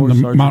 I'm on the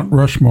Sergeant. Mount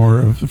Rushmore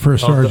of the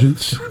first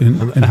sergeants in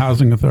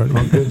Housing Authority.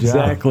 Good job.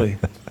 Exactly.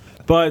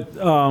 But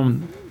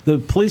the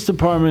police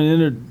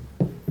department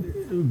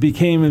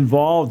became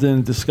involved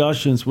in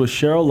discussions with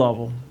Cheryl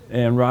Lovell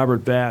and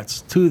Robert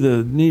Batts, two of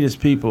the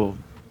neatest people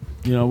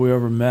we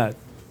ever met.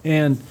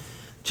 And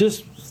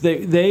just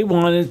they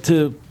wanted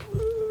to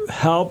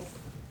help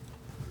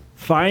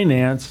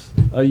finance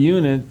a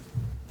unit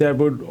that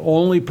would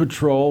only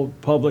patrol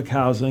public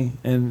housing,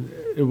 and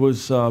it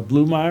was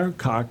Blumeyer,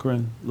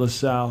 Cochran,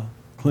 LaSalle,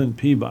 Clinton,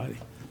 Peabody.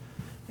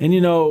 And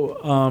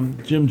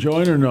Jim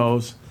Joyner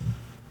knows.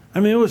 I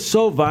mean, it was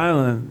so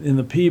violent in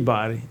the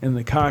Peabody and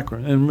the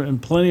Cochran,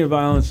 and plenty of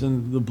violence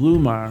in the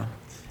Blumeyer.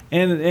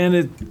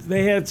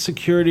 They had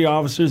security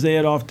officers, they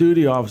had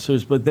off-duty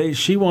officers, but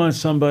she wanted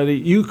somebody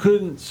you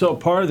couldn't. So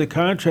part of the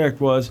contract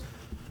was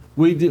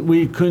we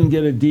couldn't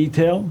get a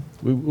detail.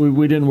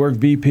 We didn't work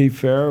VP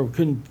fair. We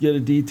couldn't get a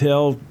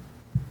detail.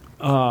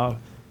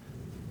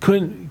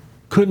 Couldn't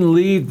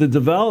leave the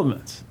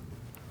developments.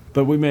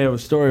 But we may have a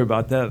story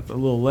about that a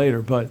little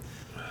later. But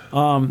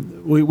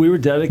we were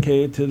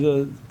dedicated to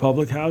the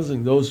public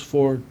housing. Those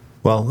four.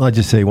 Well, I'll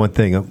just say one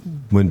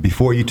thing.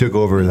 Before you took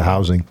over the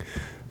housing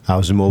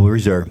mobile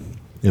reserve,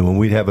 and when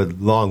we'd have a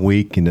long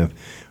week and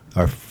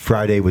our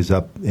Friday was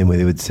up, and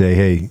they would say,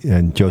 hey,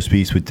 and Joe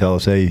Spees would tell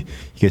us, hey, you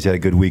guys had a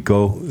good week,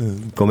 go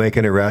make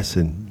an arrest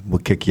and we'll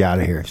kick you out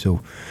of here.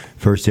 So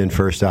first in,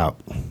 first out.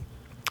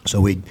 So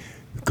we'd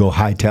go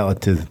hightail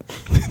it to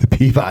the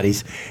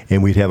Peabodys,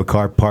 and we'd have a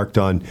car parked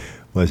on,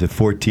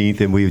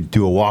 14th, and we would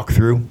do a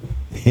walkthrough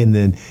and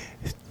then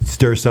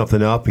stir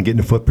something up and get in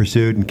a foot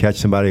pursuit and catch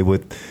somebody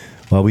with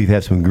Well, we've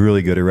had some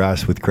really good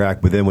arrests with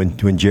crack, but then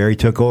when Jerry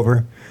took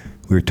over,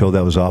 we were told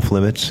that was off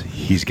limits.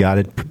 He's got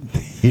it.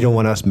 He don't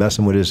want us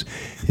messing with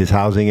his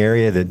housing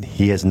area, that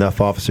he has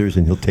enough officers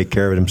and he'll take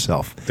care of it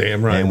himself.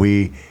 Damn right.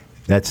 And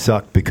that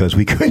sucked because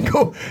we couldn't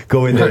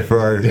go in there for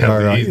our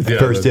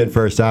first in,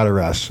 first out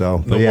arrest.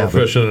 So No more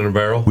fishing in a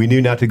barrel. We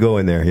knew not to go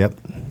in there. Yep.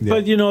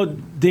 But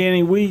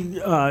Danny,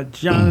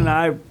 John and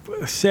I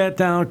sat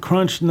down,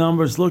 crunched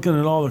numbers, looking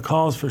at all the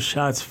calls for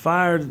shots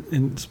fired,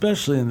 and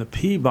especially in the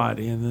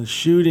Peabody and the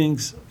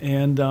shootings,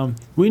 and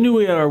we knew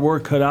we had our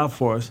work cut out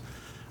for us.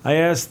 I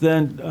asked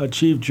then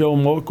Chief Joe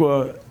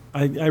Mokwa.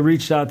 I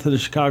reached out to the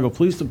Chicago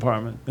Police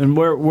Department, and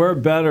we're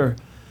better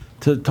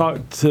to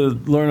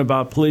learn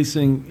about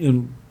policing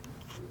in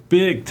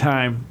big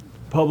time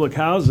public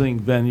housing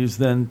venues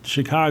than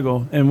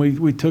Chicago, and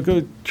we took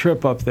a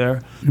trip up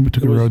there. We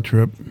took a road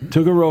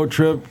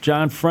trip.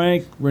 John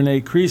Frank,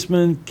 Renee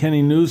Kreisman,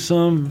 Kenny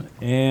Newsom,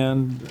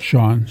 and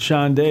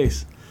Sean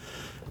Dace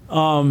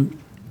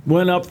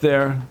went up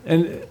there,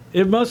 and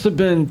it must have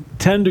been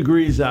 10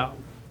 degrees out.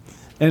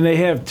 And they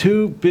have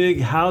two big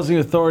housing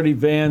authority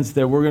vans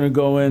that we're going to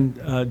go in.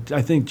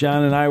 I think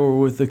John and I were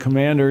with the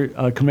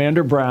commander,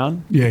 Commander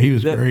Brown. Yeah, he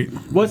was great.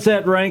 What's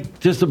that rank?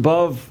 Just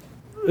above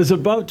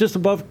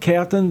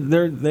captain.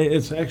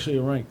 It's actually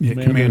a rank. Yeah,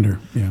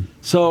 commander. Yeah.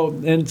 So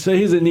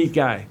he's a neat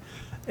guy,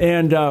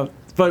 and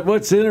but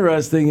what's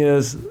interesting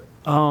is,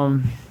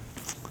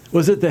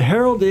 was it the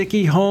Harold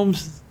Ickey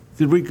homes?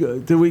 Did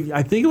we?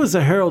 I think it was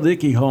the Harold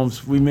Ickey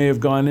homes we may have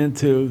gone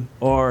into,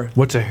 or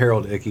what's a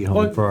Harold Ickey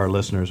home for our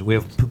listeners? We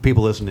have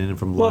people listening in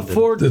from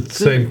London. The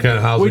same kind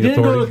of housing authority. We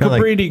didn't go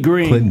to Cabrini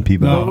Green. Clinton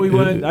people. No, we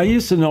went. I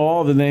used to know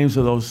all the names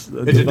of those.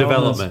 It's a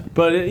development,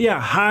 but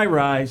high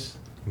rise,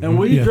 and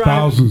we drive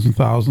thousands and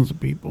thousands of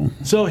people.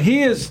 So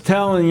he is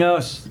telling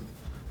us,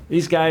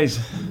 these guys.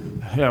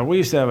 Yeah, we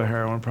used to have a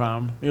heroin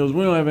problem. He goes,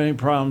 we don't have any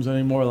problems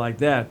anymore like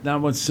that.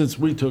 Not much since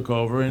we took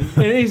over. And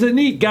he's a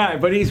neat guy,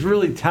 but he's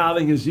really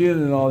touting his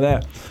unit and all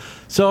that.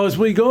 So as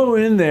we go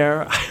in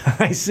there,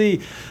 I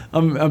see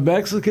a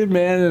Mexican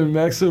man and a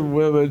Mexican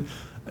woman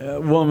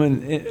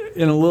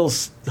in a little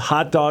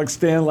hot dog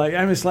stand.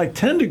 It's like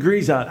 10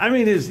 degrees out.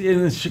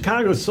 In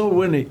Chicago, it's so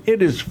windy.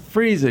 It is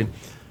freezing.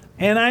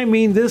 And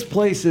this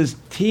place is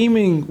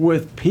teeming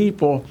with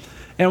people.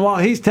 And while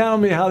he's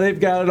telling me how they've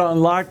got it on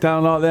lockdown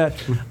and all that,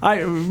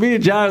 me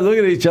and John are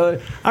looking at each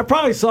other. I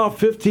probably saw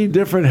 15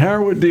 different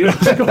heroin deals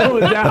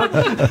going down.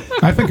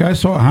 I think I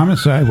saw a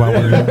homicide while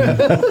we were there.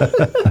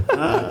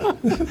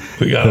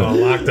 We got it on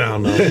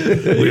lockdown,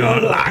 though. We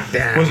on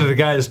lockdown. Was it the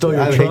guy that stole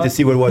your truck? truck? I'd hate to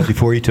see what it was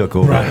before he took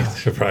over.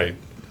 Right.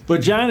 But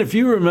John, if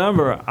you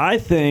remember, I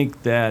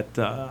think that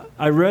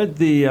I read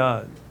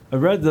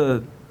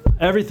the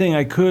everything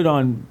I could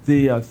on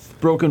the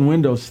broken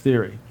windows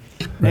theory.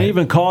 Right. I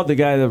even called the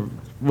guy that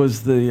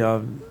wrote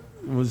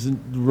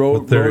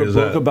a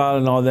book about it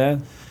and all that.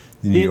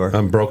 In New York.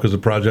 I'm broke as a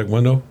project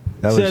window.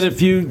 Said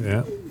if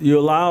you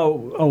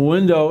allow a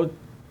window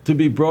to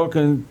be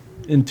broken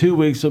in 2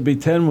 weeks, there'll be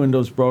 10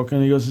 windows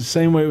broken. He goes the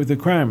same way with the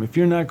crime. If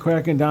you're not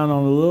cracking down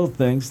on the little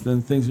things,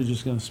 then things are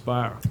just going to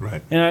spiral.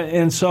 Right.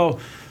 And so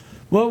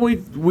what we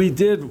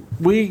did,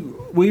 we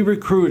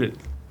recruited,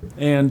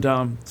 and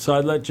so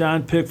I let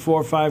John pick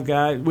 4 or 5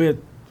 guys. We had.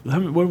 What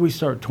did we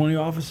start? 20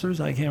 officers?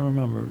 I can't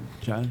remember,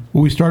 John.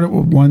 Well, we started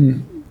with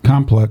one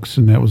complex,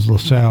 and that was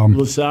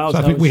LaSalle. So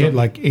I think we had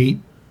 8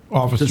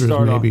 officers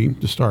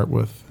to start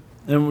with.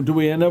 And do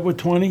we end up with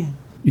 20?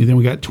 Yeah, then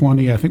we got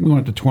 20. I think we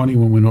went to 20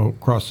 when we went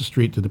across the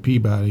street to the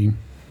Peabody.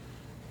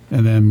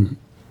 And then,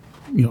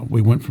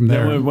 we went from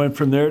there. Then we went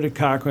from there to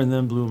Cochrane,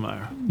 then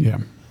Bluemeyer. Yeah.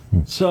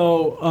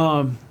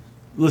 So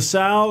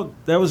LaSalle,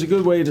 that was a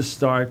good way to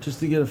start, just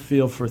to get a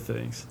feel for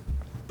things.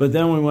 But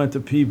then we went to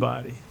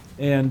Peabody.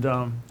 And,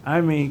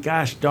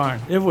 gosh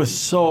darn, it was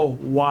so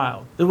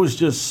wild. It was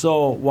just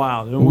so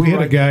wild. And we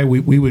had a guy,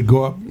 we would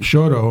go up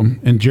Shoto,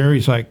 and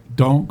Jerry's like,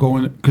 don't go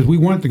in, because we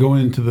wanted to go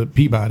into the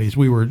Peabodys.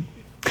 We were,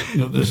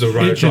 this is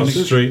right across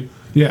the street.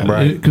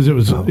 Yeah, because it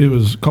was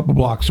a couple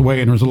blocks away,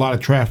 and there was a lot of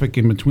traffic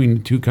in between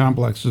the two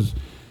complexes.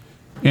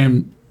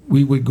 And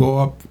we would go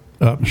up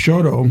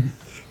Shoto,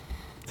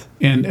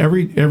 and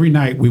every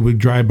night we would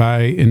drive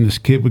by, and this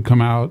kid would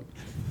come out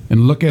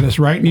and look at us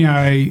right in the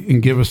eye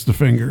and give us the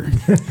finger.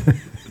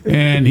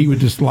 And he would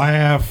just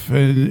laugh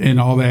and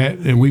all that,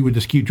 and we would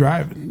just keep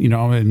driving,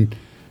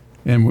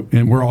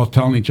 and we're all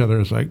telling each other,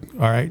 it's like,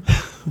 all right,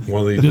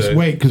 one of these just days.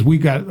 wait, because we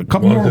got a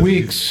couple more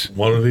weeks.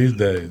 One of these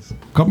days.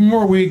 A couple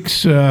more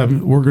weeks,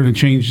 we're going to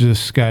change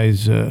this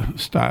guy's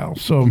style.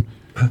 So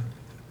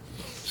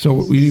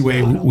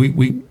anyway,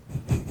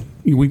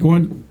 we go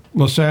in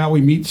LaSalle,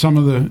 we meet some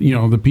of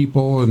the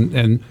people,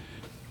 and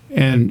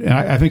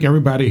I think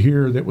everybody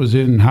here that was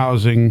in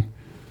housing,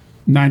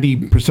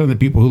 90% of the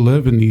people who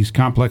live in these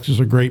complexes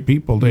are great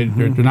people. They're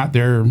not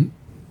there.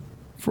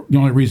 The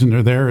only reason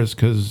they're there is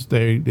because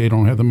they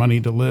don't have the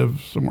money to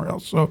live somewhere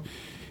else. So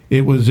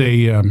it was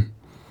a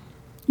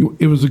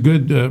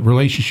good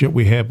relationship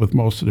we had with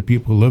most of the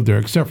people who lived there,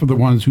 except for the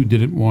ones who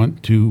didn't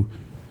want to,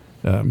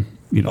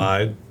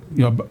 abide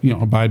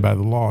by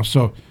the law.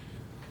 So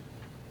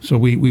So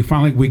we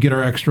finally get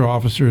our extra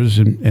officers,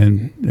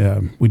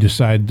 and we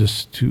decide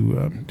just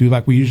to do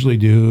like we usually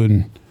do.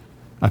 And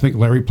I think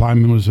Larry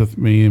Plyman was with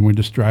me, and we're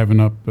just driving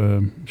up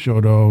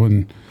Shodo,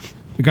 and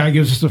the guy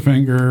gives us the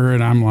finger,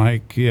 and I'm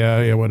like,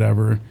 yeah,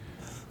 whatever.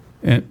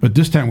 But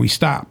this time we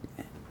stop,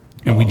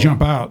 and we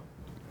jump out.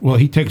 Well,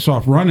 he takes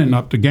off running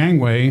up the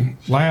gangway,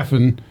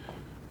 laughing.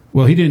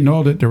 Well, he didn't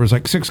know that there was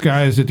like 6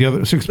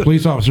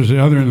 police officers at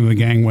the other end of the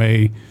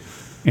gangway,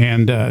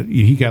 and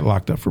he got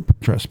locked up for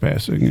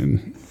trespassing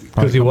and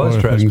because he was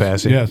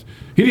trespassing. Yes,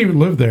 he didn't even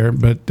live there,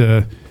 but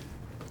well,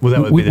 that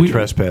would be the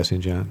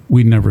trespassing, John.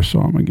 We never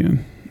saw him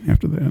again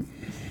after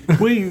that.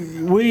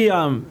 We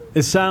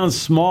it sounds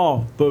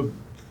small, but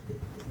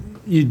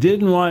you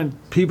didn't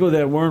want people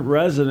that weren't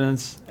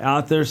residents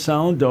out there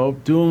selling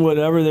dope, doing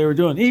whatever they were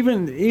doing.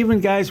 Even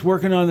guys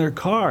working on their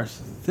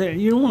cars.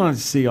 You don't want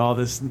to see all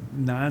this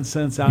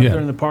nonsense out there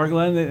in the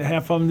parkland.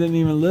 Half of them didn't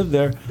even live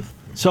there.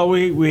 So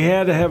we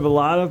had to have a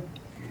lot of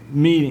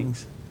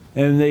meetings,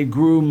 and they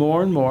grew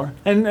more and more.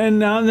 And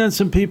now and then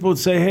some people would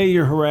say, hey,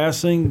 you're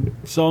harassing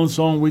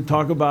so-and-so, and we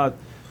talk about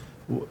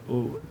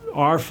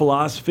our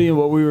philosophy and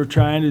what we were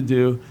trying to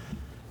do.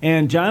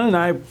 And John and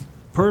I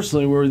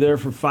personally were there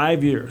for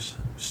 5 years.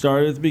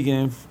 Started at the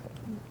beginning,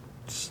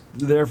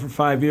 there for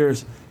 5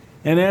 years.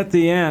 And at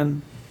the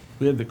end,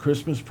 we had the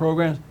Christmas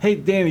programs. Hey,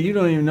 Danny, you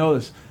don't even know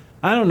this.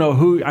 I don't know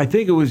who. I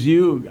think it was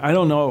you. I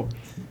don't know.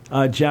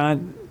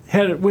 John,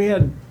 we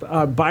had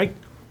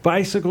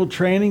bicycle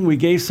training. We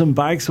gave some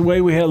bikes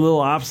away. We had a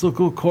little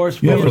obstacle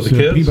course. Yeah, for the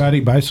kids? Peabody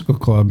Bicycle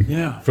Club.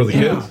 Yeah. For the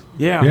kids?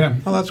 Yeah.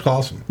 Oh, that's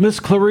awesome. Miss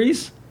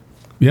Clarice?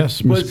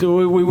 Yes. We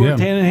worked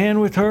hand in hand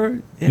with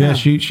her. Yeah,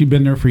 she'd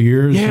been there for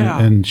years,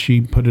 and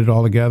she put it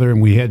all together,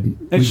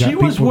 and she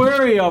was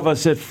wary of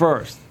us at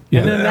first. Yeah,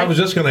 and then I was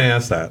just going to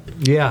ask that.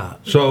 Yeah.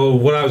 So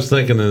what I was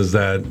thinking is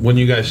that when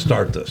you guys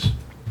start this,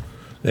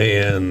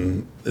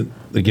 and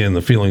again,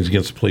 the feelings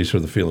against the police are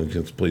the feelings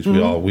against the police.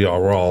 Mm-hmm.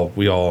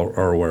 We all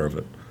are aware of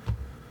it.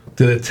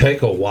 Did it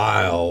take a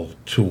while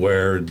to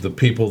where the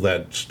people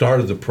that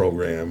started the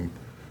program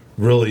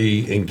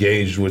really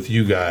engaged with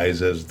you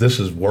guys as this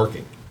is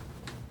working?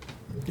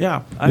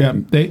 Yeah.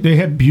 They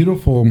had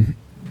beautiful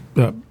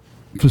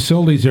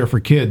facilities there for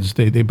kids.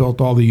 They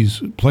built all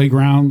these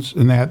playgrounds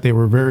and that. They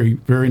were very,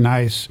 very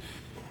nice.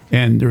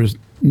 And there was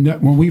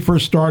when we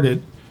first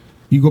started,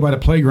 you go by the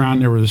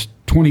playground, there was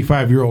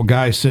 25-year-old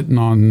guys sitting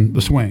on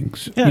the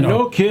swings. Yeah,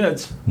 no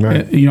kids.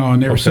 Right.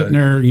 And they were sitting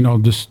there,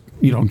 just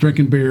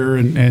drinking beer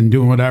and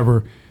doing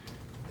whatever.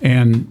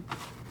 And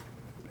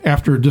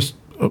after just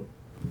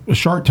a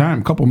short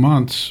time, a couple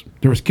months,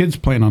 there was kids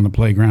playing on the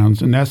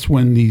playgrounds, and that's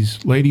when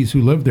these ladies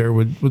who lived there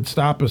would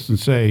stop us and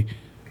say,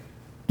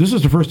 "This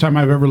is the first time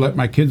I've ever let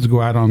my kids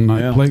go out on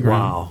the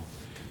playground." Wow!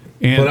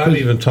 But I'm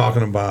even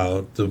talking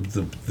about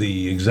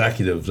the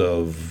executives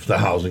of the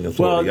housing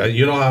authority. Well,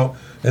 you know how,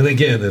 and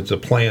again, it's a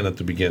plan at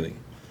the beginning,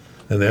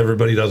 and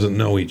everybody doesn't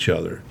know each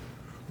other.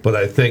 But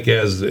I think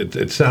as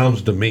it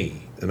sounds to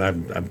me, and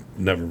I've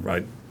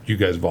never, you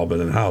guys have all been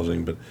in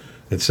housing, but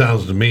it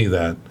sounds to me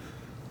that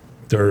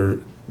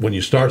when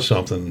you start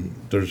something,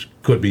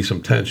 could be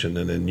some tension,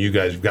 and then you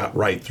guys got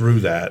right through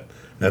that,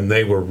 and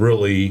they were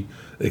really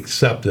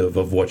acceptive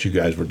of what you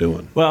guys were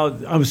doing. Well,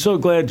 I'm so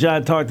glad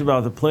John talked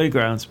about the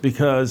playgrounds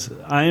because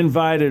I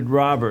invited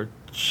Robert.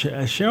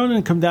 Sharon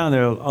didn't come down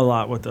there a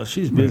lot with us.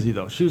 She's busy,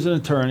 though. She was an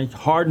attorney,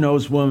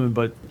 hard-nosed woman,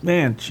 but,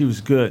 man, she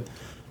was good.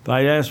 But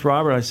I asked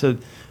Robert, I said,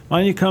 why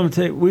don't you come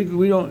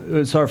we don't,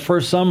 it's our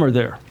first summer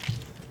there.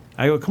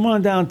 I go, come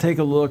on down and take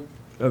a look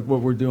at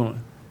what we're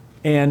doing.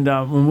 And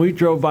when we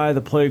drove by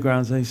the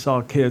playgrounds and he saw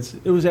kids,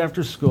 it was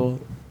after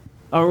school,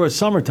 or it was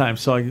summertime,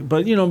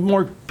 but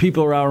more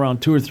people are out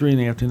around 2 or 3 in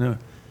the afternoon.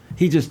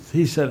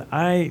 He said,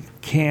 I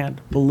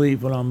can't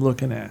believe what I'm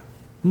looking at.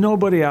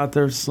 Nobody out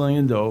there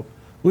slinging dope.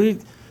 We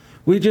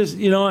just,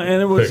 and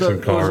it was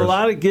a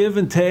lot of give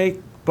and take,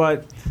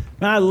 but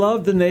man, I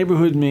loved the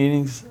neighborhood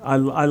meetings. I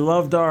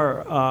loved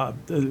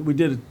we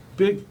did a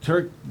big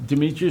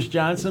Demetrius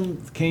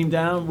Johnson came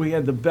down. We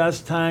had the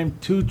best time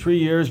 2-3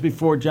 years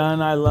before John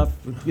and I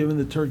left, giving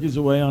the turkeys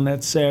away on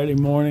that Saturday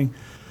mornings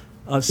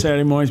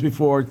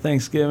before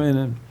Thanksgiving,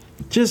 and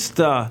just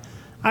it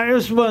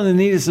was one of the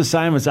neatest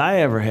assignments I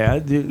ever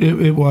had.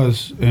 It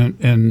was,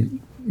 and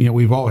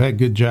we've all had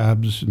good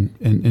jobs,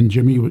 and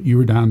Jimmy, you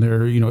were down there.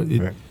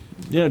 Right.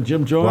 Yeah,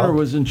 Jim Joyner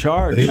was in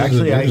charge. He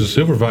was a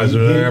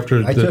supervisor there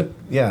after.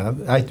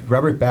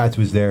 Robert Batts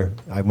was there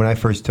when I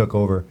first took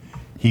over.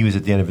 He was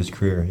at the end of his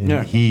career,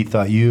 and he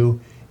thought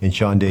you and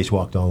Sean Dace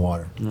walked on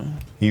water. Yeah.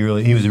 He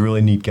was a really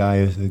neat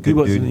guy. He was a good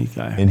dude. A neat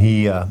guy. And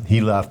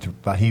he left.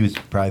 He was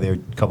probably there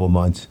a couple of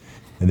months,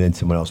 and then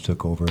someone else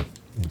took over.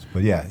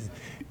 But yeah,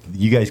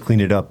 you guys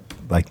cleaned it up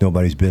like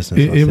nobody's business.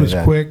 It was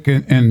quick,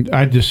 and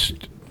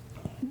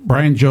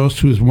Brian Jost,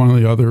 who was one of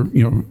the other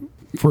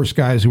first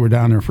guys who were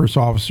down there, first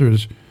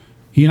officers,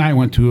 he and I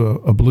went to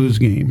a blues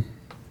game,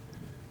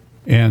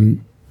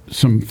 and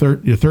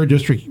the third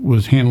district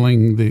was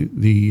handling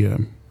the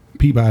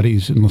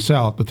Peabodys in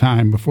LaSalle at the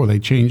time before they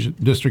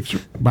changed district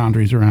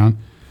boundaries around,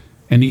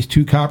 And these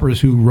two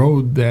coppers who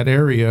rode that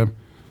area,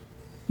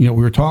 we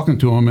were talking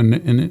to them,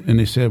 and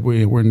they said,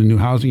 we're in the new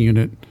housing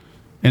unit.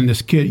 And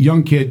this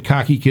young kid,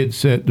 cocky kid,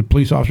 said, the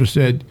police officer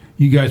said,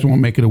 you guys won't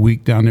make it a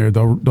week down there.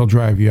 They'll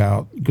drive you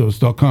out. He goes,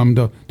 they'll come,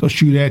 they'll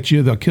shoot at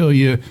you, they'll kill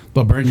you,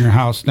 they'll burn your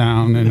house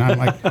down. And I'm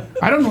like,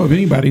 I don't know if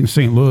anybody in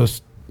St. Louis,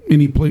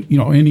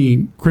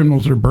 any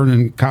criminals are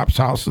burning cops'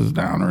 houses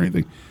down or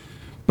anything.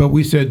 But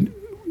we said,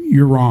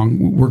 you're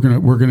wrong.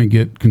 We're gonna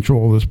get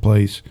control of this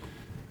place.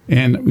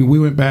 And we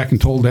went back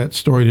and told that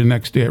story the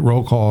next day at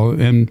roll call.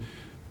 And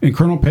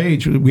Colonel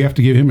Page, we have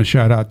to give him a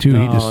shout out too.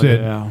 He just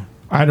said, yeah.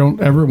 I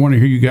don't ever want to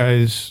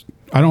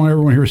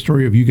hear a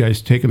story of you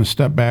guys taking a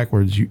step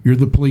backwards. You're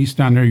the police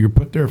down there. You're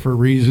put there for a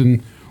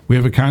reason. We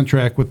have a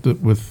contract with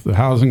the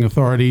housing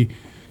authority.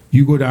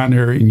 You go down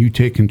there and you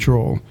take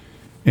control.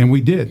 And we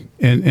did.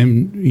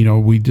 And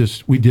we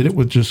did it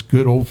with just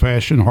good old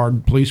fashioned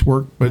hard police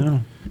work.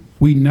 But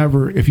we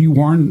never, if you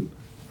warn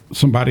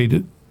somebody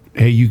that,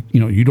 hey, you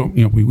don't,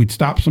 we'd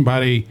stop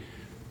somebody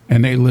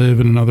and they live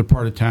in another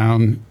part of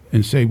town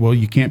and say, well,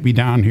 you can't be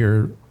down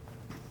here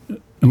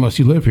unless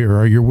you live here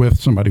or you're with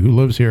somebody who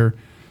lives here.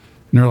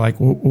 And they're like,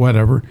 well,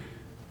 whatever.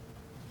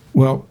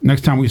 Well,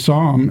 next time we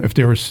saw them, if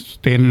they were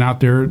standing out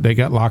there, they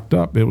got locked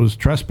up. It was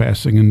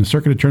trespassing. And the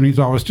circuit attorneys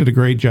always did a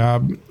great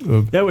job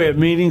of... Yeah, we had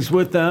meetings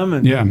with them.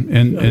 And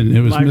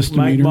it was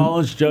misdemeanor. Mike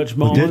Mullins, Judge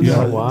Mullins.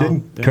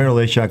 Didn't Colonel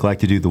Leyshock like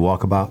to do the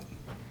walkabout?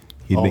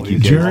 He'd make you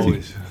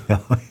Jerry,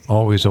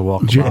 always a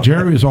walkabout.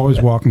 Jerry was always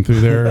walking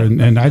through there.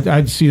 And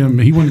I'd see him.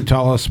 He wouldn't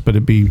tell us, but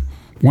it'd be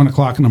 1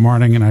 o'clock in the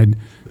morning, and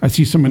I'd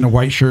see someone in a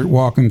white shirt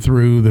walking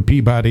through the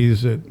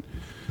Peabodys at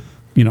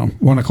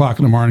 1 o'clock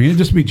in the morning. It'd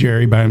just be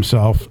Jerry by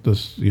himself,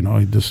 just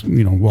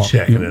walking,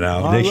 checking it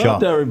out. I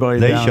loved everybody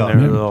down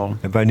there, though.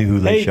 Everybody knew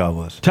who Leyshock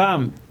was.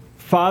 Tom,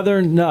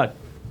 Father Nutt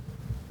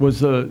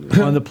was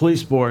on the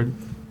police board.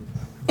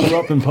 Grew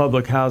up in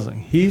public housing.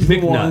 He's the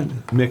one.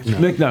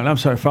 McNutt. I'm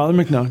sorry, Father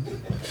McNutt.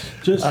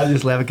 I was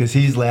just laughing because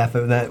he's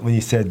laughing at that when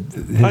you said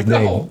his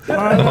name.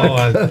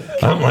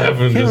 I'm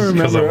laughing just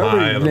because I'm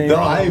high. No,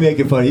 I ain't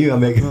making fun of you.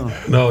 I'm making.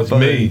 No, it's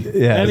me.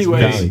 Yeah.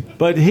 Anyways,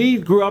 but he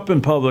grew up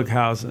in public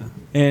housing,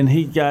 and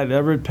he got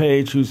Everett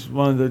Page, who's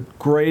one of the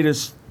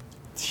greatest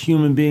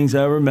human beings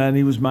I ever met.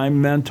 He was my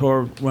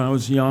mentor when I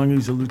was young. He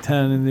was a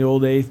lieutenant in the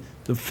old 8th.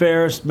 The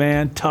fairest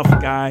man,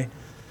 tough guy.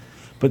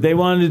 But they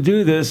wanted to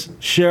do this.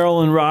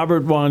 Cheryl and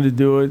Robert wanted to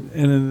do it,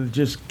 and then it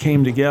just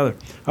came together.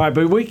 All right,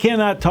 but we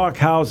cannot talk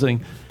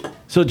housing.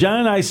 So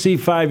John and I see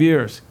 5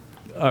 years.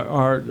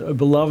 Our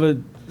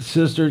beloved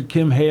sister,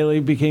 Kim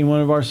Haley, became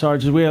one of our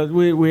sergeants.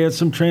 We had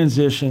some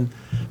transition.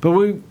 But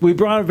we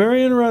brought a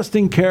very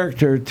interesting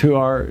character to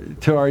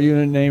our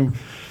unit named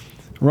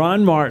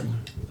Ron Martin.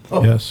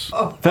 Yes.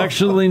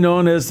 Affectionately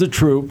known as the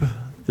Trooper.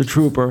 I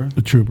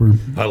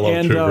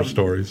love trooper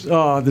stories.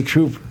 Oh, the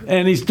Trooper.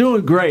 And he's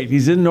doing great.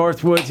 He's in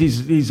Northwoods.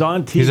 He's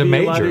on TV. He's a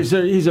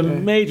major. He's a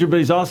major, but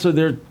he's also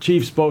their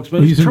chief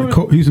spokesman. He's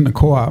in the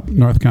co-op,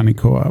 North County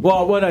Co-op.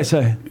 Well, what'd I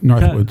say?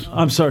 Northwoods.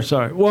 I'm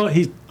sorry. Well,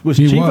 he was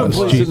chief of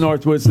police at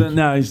Northwoods. Then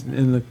now he's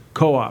in the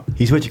co-op.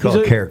 He's what you call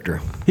a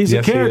character. He's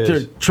Yes, a character.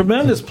 he is.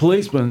 Tremendous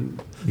policeman.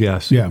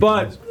 Yes. Yeah.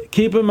 But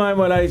keep in mind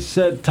what I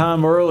said,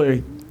 Tom,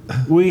 earlier.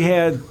 We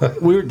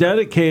were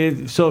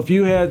dedicated. So if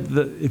you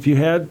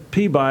had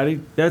Peabody,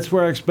 that's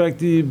where I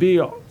expected you to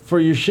be for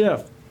your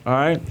shift. All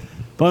right.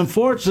 But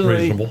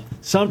unfortunately, Reasonable.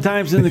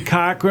 sometimes in the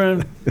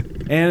Cochrane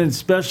and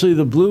especially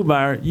the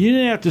Bluemeyer, you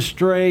didn't have to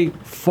stray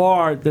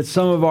far. That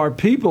some of our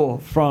people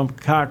from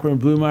Cochrane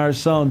and Bluemeyer are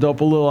selling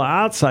dope a little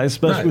outside,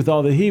 especially with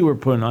all the heat we're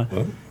putting on.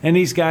 Well. And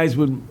these guys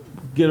would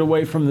get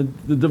away from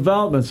the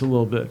developments a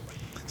little bit.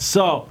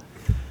 So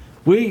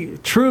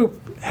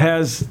Troop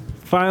has.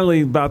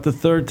 Finally, about the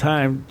third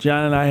time,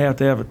 John and I have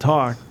to have a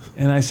talk,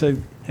 and I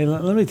said, "Hey,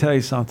 let me tell you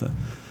something,"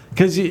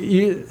 because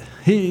you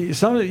had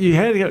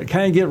to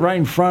kind of get right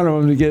in front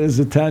of him to get his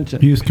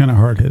attention. He was kind of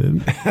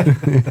hard-headed.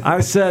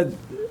 I said,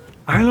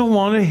 "I don't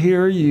want to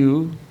hear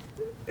you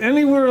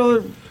anywhere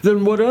other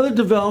than what other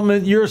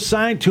development you're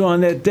assigned to on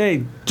that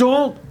day.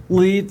 Don't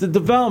lead the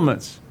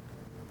developments."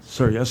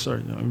 Sir, yes,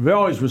 sir. We're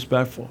always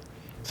respectful.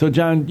 So,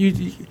 John,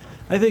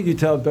 I think you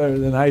tell it better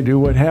than I do.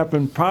 What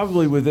happened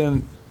probably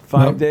within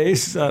 5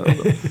 days. I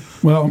don't know.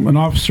 Well, an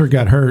officer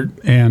got hurt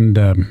and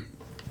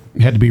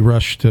had to be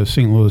rushed to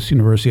St. Louis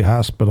University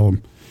Hospital.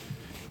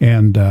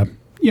 And,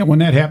 when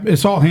that happened,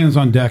 it's all hands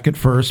on deck at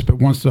first. But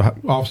once the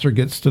officer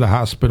gets to the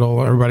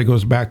hospital, everybody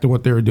goes back to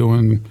what they were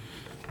doing.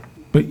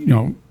 But,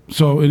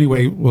 so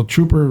anyway,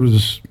 Trooper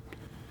was,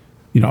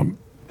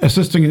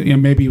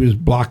 assisting, maybe he was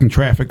blocking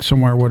traffic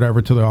somewhere or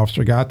whatever till the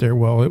officer got there.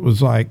 Well, it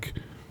was like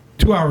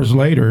 2 hours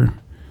later.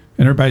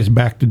 And everybody's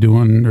back to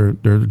doing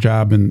their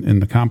job in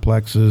the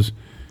complexes.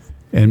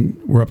 And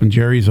we're up in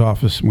Jerry's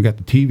office, and we got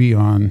the TV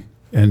on,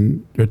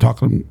 and they're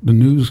talking, the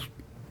news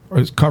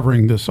is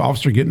covering this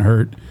officer getting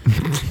hurt.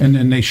 And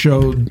then they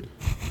showed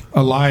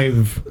a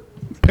live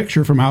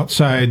picture from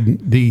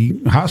outside the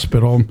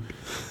hospital,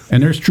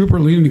 and there's Trooper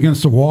leaning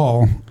against the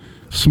wall,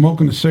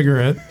 smoking a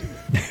cigarette,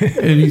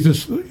 and he's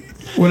just,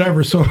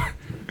 whatever. So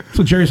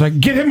So Jerry's like,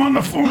 get him on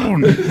the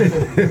phone.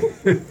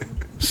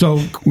 So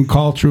we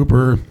call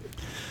Trooper,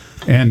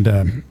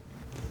 and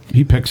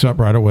he picks up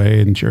right away,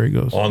 and Jerry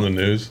goes, On the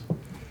news?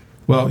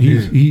 well,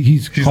 he's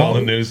She's called,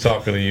 on the news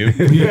talking to you?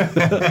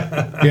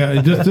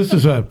 Yeah, this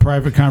is a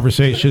private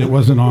conversation. It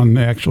wasn't on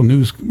the actual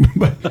news,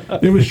 but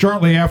it was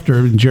shortly after.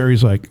 And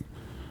Jerry's like,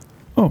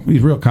 "Oh,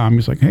 he's real calm."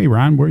 He's like, "Hey,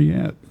 Ron, where you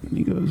at?" And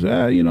he goes,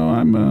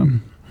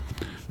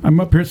 I'm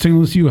up here at St.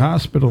 Louis U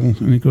Hospital."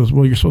 And he goes,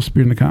 "Well, you're supposed to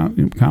be in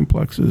the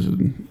complexes."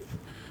 And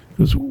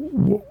he goes,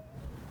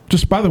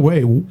 "Just by the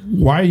way,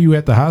 why are you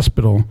at the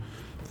hospital?"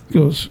 He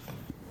goes,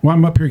 "Well,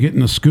 I'm up here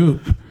getting a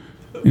scoop."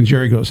 And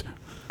Jerry goes,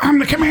 "I'm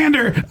the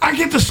commander. I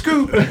get the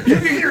scoop. You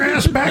get your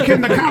ass back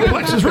in the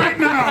complexes right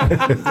now."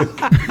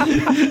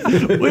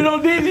 We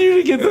don't need you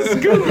to get the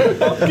scoop.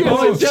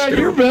 Oh, John,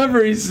 your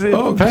memory's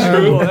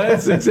impeccable.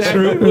 That's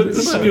exactly With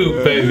the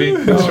scoop, baby.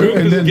 Troop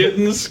and is then-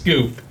 getting the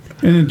scoop.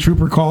 And then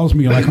Trooper calls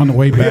me like on the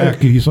way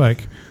back. And he's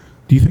like,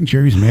 "Do you think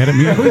Jerry's mad at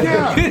me?" I go,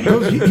 "Yeah." He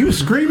goes, he was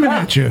screaming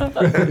at you.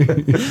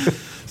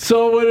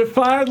 So when it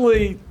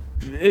finally,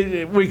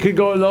 we could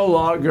go no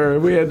longer,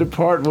 we had to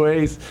part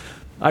ways.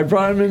 I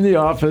brought him in the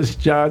office.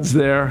 John's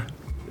there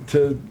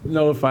to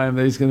notify him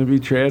that he's going to be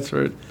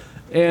transferred.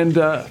 And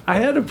I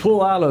had to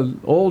pull out an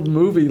old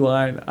movie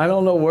line. I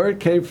don't know where it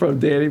came from,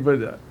 Danny,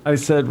 but I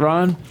said,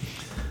 "Ron,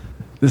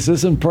 this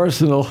isn't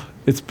personal.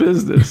 It's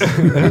business."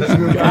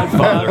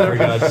 Godfather. For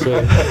God's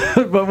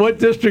sake. But what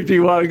district do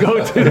you want to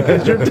go to?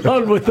 Because you're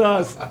done with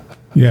us.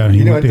 Yeah,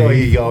 You know what, went to though?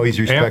 hate. He always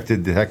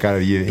respected the heck out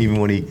of you, even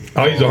when he.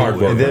 Oh, he's a hard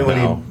worker And then when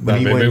now. when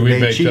he I mean, went we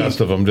made make chief.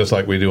 jest of him just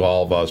like we do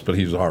all of us, but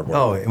he's a hard worker.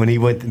 Oh, when he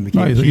went and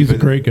became No, he's chief a of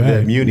great guy.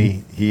 the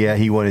Muni,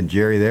 he wanted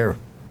Jerry there.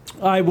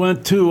 I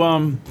went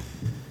to,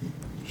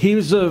 he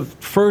was the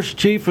first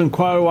chief in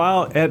quite a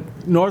while at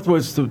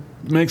Northwoods to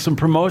make some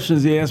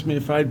promotions. He asked me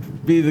if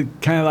I'd be the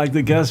kind of like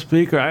the guest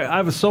speaker.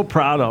 I was so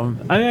proud of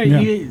him. I mean, Yeah.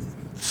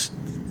 he's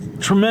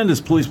tremendous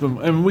policeman,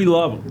 and we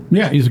love him.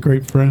 Yeah, he's a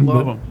great friend.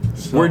 Love but him.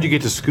 So- Where'd you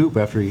get the scoop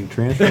after you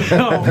transferred?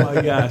 Oh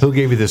my gosh! Who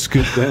gave you the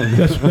scoop then?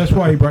 That's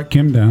why he brought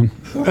Kim down.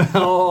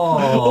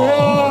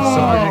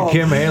 Sergeant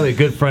Kim Haley,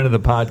 good friend of the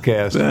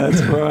podcast.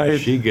 That's right.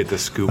 She get the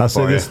scoop. I'll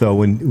say for this you. though: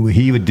 when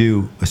he would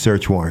do a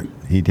search warrant,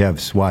 he'd have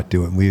SWAT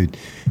do it. We would,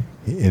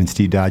 and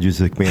Steve Dodge was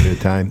the commander at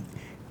the time.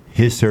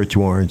 His search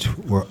warrants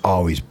were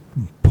always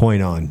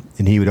point on,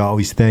 and he would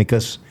always thank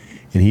us.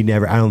 And he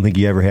never—I don't think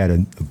he ever had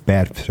a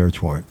bad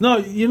search warrant. No,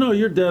 you know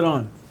you're dead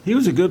on. He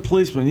was a good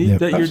policeman. Yeah.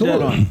 You're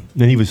dead on.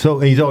 And he was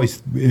so—he's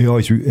always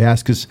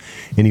asked us,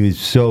 and he was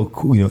so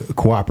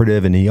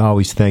cooperative, and he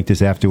always thanked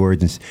us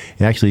afterwards.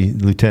 And actually,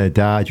 Lieutenant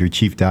Dodge or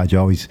Chief Dodge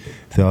always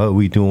thought, "Oh,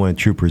 we doing one of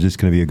troopers. It's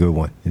going to be a good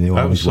one." And it I have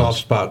a always soft was.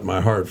 spot in my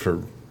heart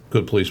for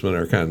good policemen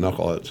that are kind of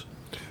knuckleheads.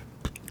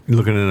 You're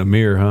looking in a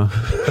mirror,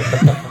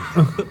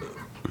 huh?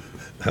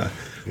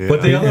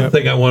 But the other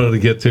thing I wanted to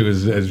get to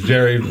is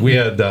Jerry. We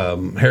had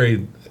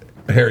Harry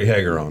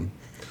Hager on,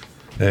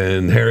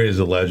 and Harry is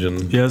a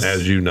legend, Yes.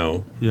 as you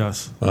know.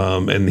 Yes.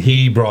 And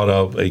he brought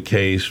up a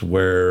case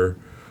where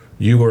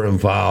you were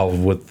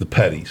involved with the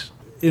Petties.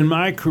 In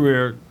my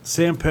career,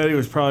 Sam Petty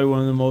was probably one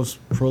of the most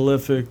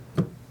prolific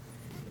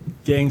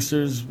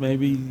gangsters,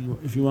 maybe,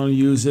 if you want to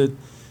use it.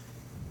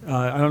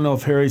 I don't know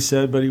if Harry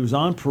said, but he was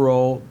on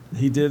parole.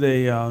 He did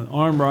a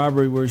armed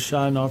robbery where he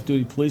shot an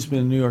off-duty policeman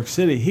in New York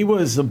City. He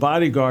was a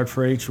bodyguard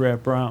for H.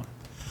 Rap Brown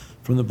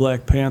from the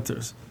Black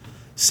Panthers.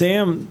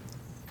 Sam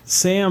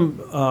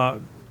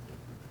and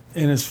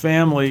his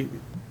family,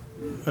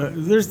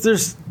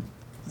 there's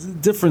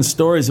different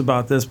stories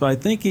about this, but I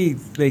think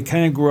they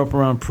kind of grew up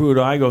around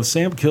Pruitt-Igoe.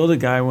 Sam killed a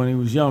guy when he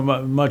was young,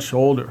 much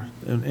older,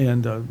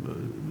 and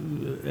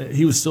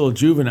he was still a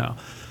juvenile.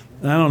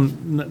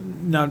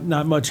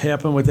 Not much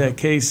happened with that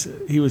case.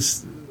 He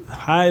was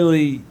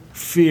highly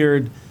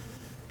feared.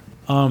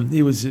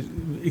 He was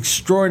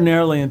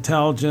extraordinarily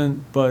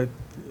intelligent, but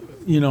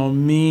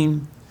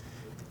mean.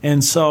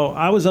 And so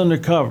I was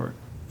undercover.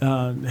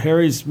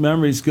 Harry's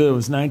memory is good. It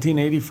was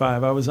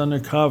 1985. I was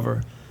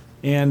undercover,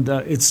 and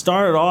it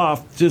started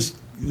off just.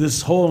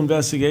 This whole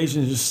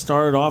investigation just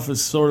started off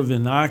as sort of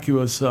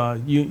innocuous.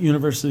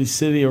 University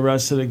City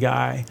arrested a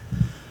guy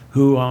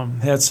who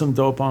had some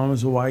dope on him,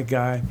 was a white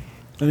guy.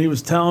 And he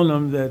was telling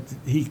them that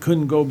he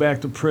couldn't go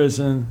back to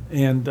prison,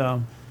 and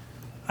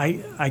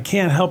I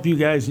can't help you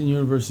guys in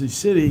University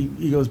City.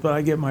 He goes, but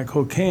I get my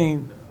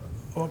cocaine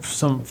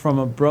from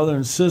a brother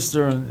and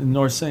sister in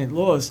North St.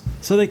 Louis.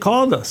 So they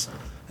called us,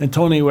 and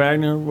Tony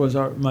Wagner was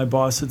my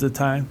boss at the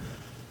time,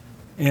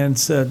 and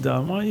said,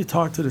 why don't you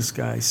talk to this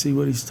guy, see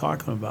what he's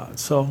talking about?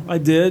 So I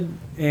did,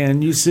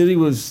 and U City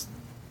was.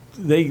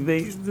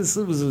 This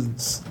was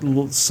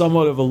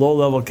somewhat of a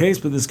low-level case,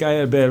 but this guy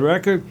had a bad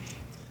record.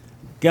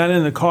 Got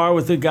in the car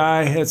with the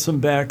guy, had some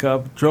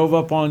backup, drove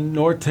up on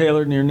North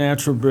Taylor near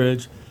Natural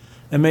Bridge,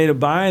 and made a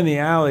buy in the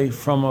alley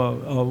from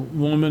a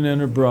woman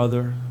and her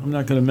brother. I'm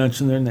not going to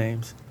mention their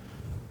names.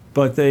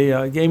 But they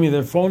gave me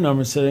their phone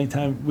number and said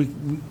anytime we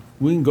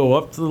can go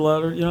up to the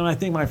letter. I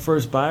think my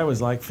first buy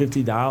was like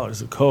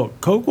 $50 of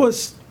Coke. Coke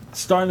was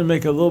starting to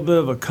make a little bit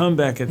of a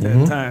comeback at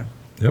that time.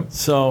 Yep.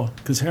 So,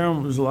 because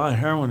heroin was a lot of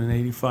heroin in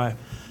 '85.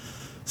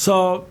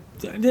 So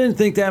I didn't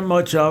think that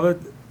much of it.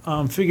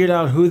 Figured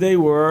out who they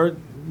were.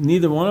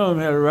 Neither one of them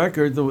had a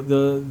record.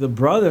 The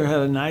brother had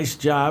a nice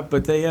job,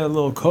 but they had a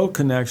little coke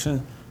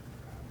connection.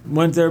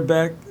 Went there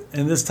back,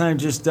 and this time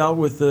just dealt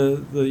with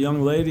the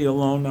young lady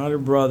alone, not her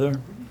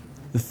brother.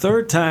 The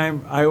third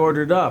time, I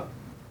ordered up,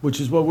 which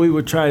is what we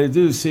would try to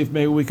do, see if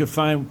maybe we could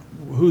find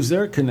who's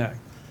their connect.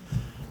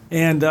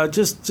 And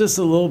just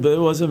a little bit.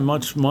 It wasn't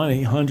much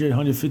money, $100,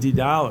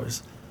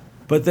 $150.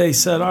 But they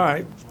said, all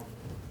right,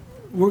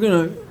 we're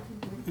going to...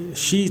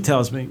 She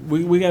tells me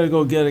we got to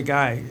go get a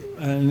guy,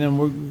 and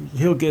then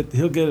he'll get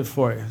it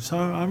for you. So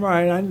I'm all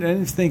right. I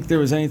didn't think there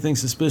was anything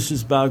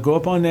suspicious about it. Go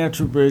up on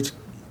Natural Bridge,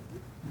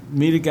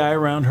 meet a guy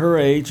around her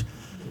age,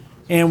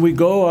 and we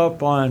go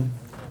up on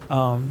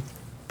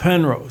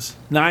Penrose.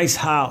 Nice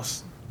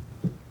house,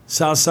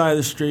 south side of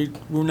the street.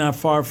 We're not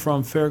far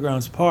from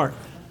Fairgrounds Park,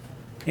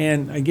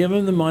 and I give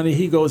him the money.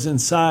 He goes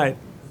inside.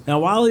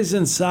 Now while he's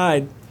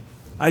inside,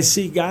 I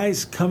see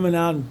guys coming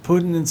out and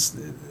putting in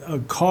a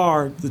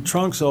car, the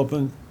trunk's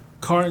open,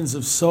 cartons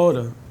of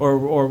soda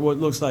or what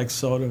looks like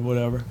soda,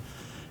 whatever.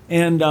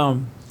 And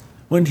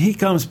when he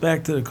comes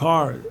back to the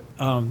car,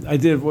 I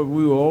did what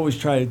we will always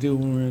try to do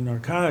when we're in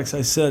narcotics.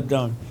 I said,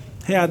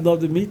 hey, I'd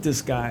love to meet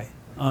this guy.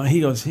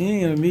 He goes, he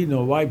ain't going to meet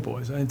no white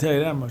boys. I can tell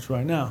you that much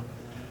right now.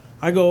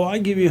 I go, I'll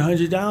give you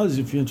 $100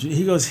 if you're interested.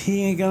 He goes,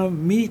 he ain't going to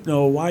meet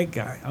no white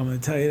guy. I'm going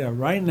to tell you that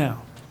right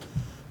now.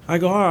 I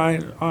go,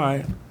 all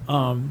right.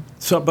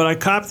 But I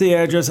copped the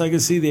address. I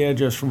could see the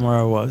address from where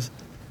I was,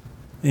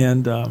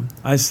 and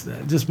I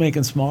just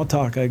making small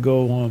talk. I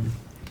go,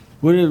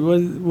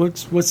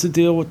 what's the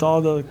deal with all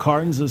the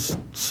cartons of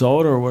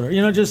soda or whatever?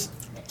 You know, just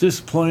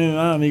playing it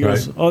on. He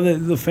goes, oh,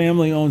 the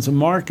family owns a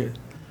market,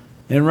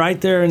 and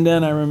right there and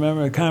then I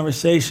remember a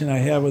conversation I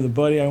had with a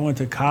buddy I went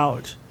to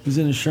college. He was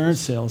an insurance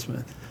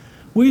salesman.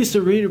 We used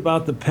to read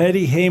about the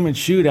Petty Heyman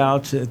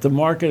shootouts at the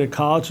market at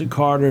College and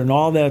Carter and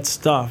all that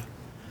stuff,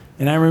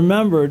 and I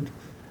remembered.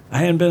 I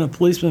hadn't been a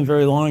policeman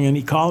very long, and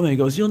he called me. He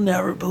goes, you'll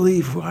never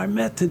believe who I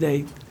met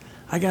today.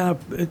 I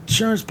got an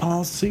insurance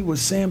policy with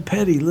Sam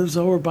Petty. Lives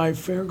over by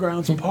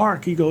Fairgrounds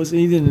Park. He goes,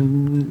 he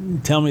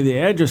didn't tell me the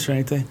address or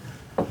anything.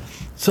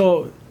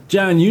 So,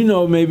 John, you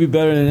know maybe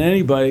better than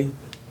anybody,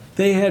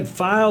 they had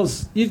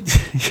files.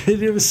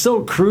 It was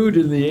so crude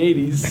in the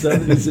 80s,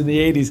 70s and the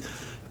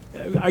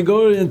 80s. I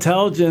go to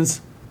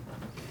intelligence.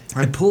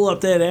 I pull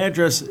up that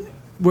address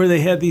where they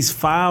had these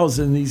files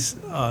in these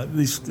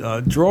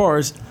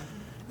drawers.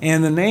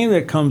 And the name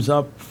that comes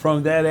up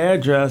from that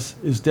address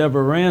is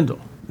Deborah Randall.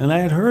 And I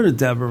had heard of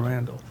Deborah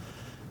Randall.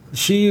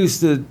 She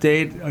used to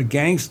date a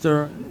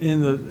gangster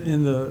in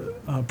the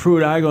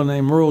Pruitt-Igoe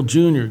named Earl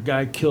Jr.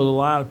 Guy killed a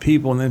lot of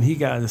people, and then he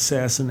got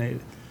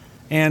assassinated.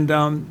 And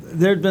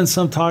there'd been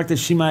some talk that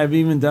she might have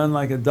even done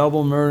like a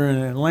double murder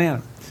in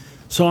Atlanta.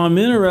 So I'm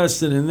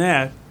interested in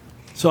that.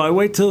 So I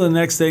wait till the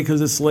next day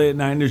because it's late at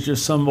night and there's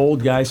just some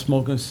old guy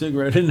smoking a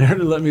cigarette in there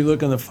to let me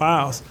look in the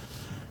files.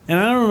 And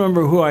I don't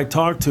remember who I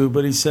talked to,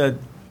 but he said,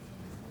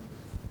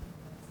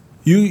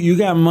 you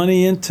got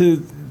money into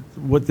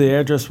what the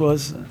address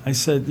was? I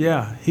said,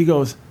 yeah. He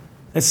goes,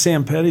 that's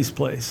Sam Petty's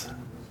place.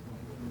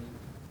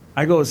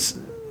 I goes,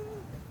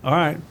 all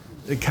right.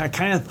 I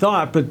kind of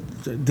thought, but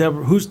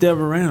who's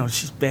Deborah Randall?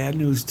 She's bad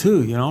news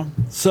too, you know?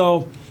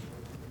 So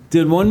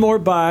did one more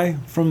buy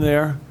from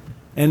there.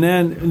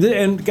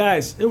 And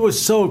guys, it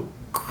was so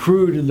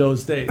crude in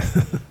those days.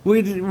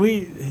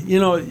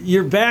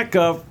 Your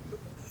backup,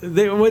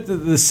 what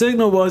the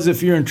signal was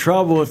if you're in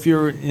trouble, if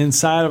you're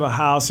inside of a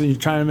house and you're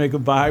trying to make a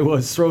buy,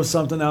 was throw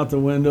something out the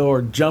window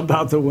or jump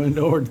out the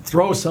window or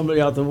throw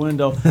somebody out the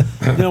window.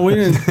 We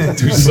didn't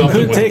Do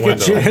something couldn't with take the a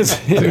chance.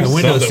 The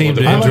window seemed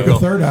I like the integral.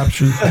 third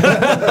option.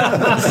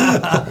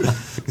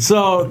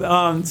 So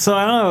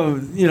I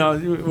don't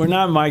know, we're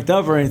not mic'd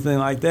up or anything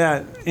like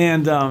that.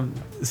 And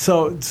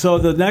so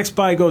the next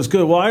buy goes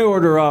good. Well, I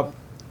order up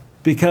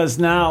because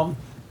now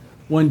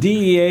when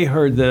DEA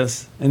heard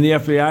this and the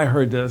FBI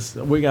heard this,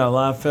 we got a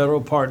lot of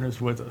federal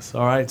partners with us,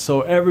 all right?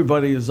 So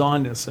everybody is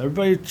on this.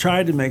 Everybody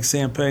tried to make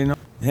Sam Petty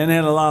and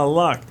had a lot of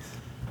luck.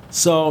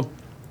 So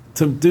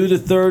to do the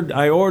third,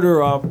 I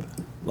order up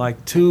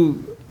like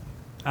 2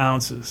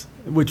 ounces,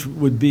 which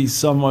would be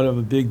somewhat of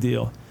a big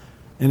deal.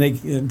 And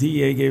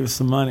DEA gave us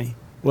some money.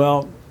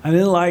 Well,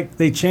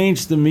 they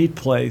changed the meat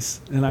place,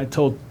 and I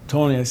told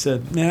Tony, I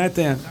said, man, I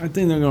think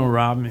they're going to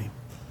rob me.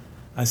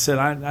 I said,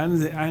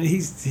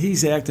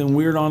 he's acting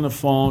weird on the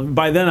phone.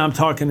 By then, I'm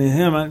talking to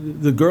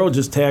him. The girl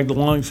just tagged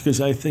along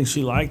because I think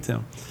she liked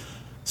him.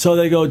 So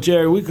they go,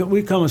 Jerry,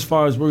 we come as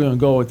far as we're going to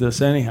go with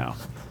this anyhow.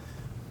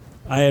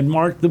 I had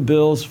marked the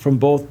bills from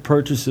both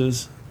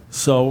purchases,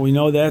 so we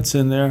know that's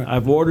in there.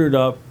 I've ordered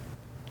up.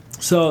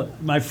 So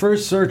my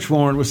first search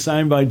warrant was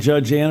signed by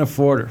Judge Anna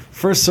Forder.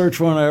 First search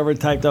warrant I ever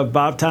typed up,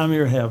 Bob Tommy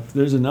or Hef.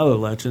 There's another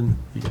legend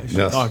you guys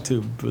should talk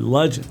to, but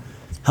legend.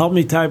 Help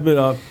me type it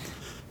up.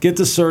 Get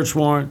the search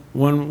warrant.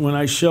 When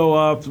I show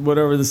up,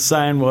 whatever the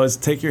sign was,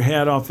 take your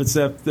hat off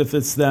if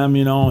it's them,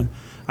 and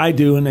I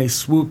do, and they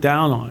swoop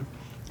down on.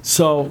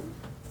 So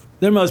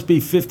there must be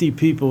 50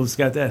 people who's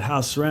got that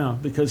house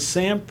surrounded because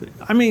Sam.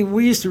 I mean,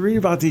 we used to read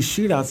about these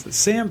shootouts.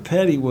 Sam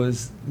Petty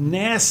was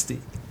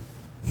nasty,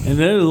 and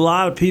there's a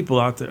lot of people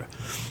out there.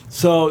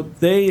 So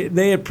they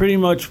had pretty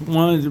much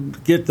wanted to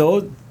get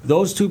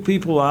those two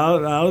people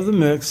out of the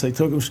mix. They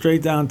took them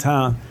straight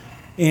downtown.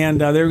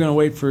 And they were going to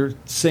wait for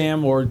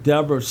Sam or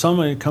Deborah or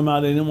somebody to come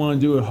out. They didn't want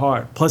to do it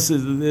hard. Plus,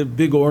 the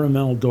big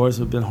ornamental doors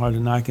have been hard to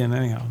knock in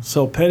anyhow.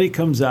 So Petty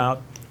comes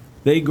out.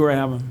 They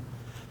grab him.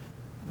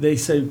 They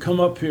say, come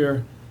up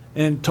here.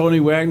 And Tony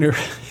Wagner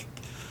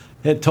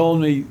had told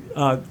me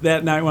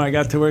that night when I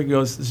got to work, he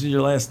goes, this is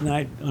your last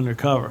night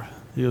undercover.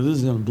 He goes, this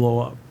is going to blow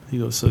up. He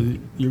goes, so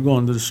you're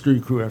going to the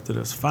street crew after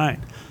this.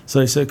 Fine. So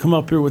they said, come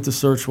up here with the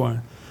search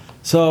warrant.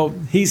 So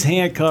he's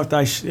handcuffed.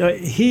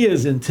 He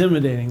is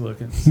intimidating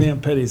looking.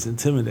 Sam Petty is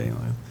intimidating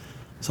looking.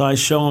 So I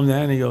show him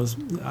that, and he goes,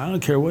 I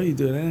don't care what you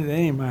do. That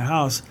ain't my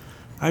house.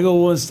 I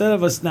go, well, instead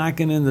of us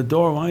knocking in the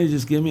door, why don't you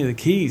just give me the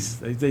keys?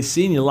 They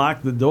seen you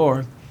lock the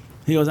door.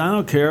 He goes, I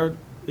don't care.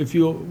 If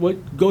you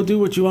go do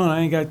what you want. I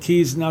ain't got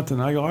keys, nothing.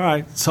 I go, all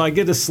right. So I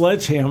get a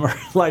sledgehammer,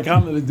 like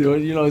I'm going to do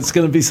it. It's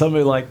going to be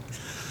somebody like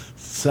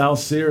South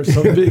Sea or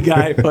some big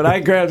guy. But I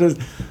grabbed it.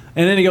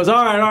 And then he goes,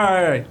 all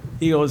right.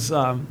 He goes,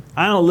 I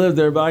don't live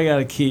there, but I got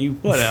a key.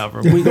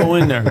 Whatever. We go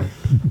in there.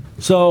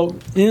 So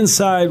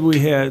inside we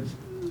had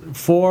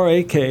 4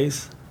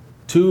 AKs,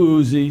 2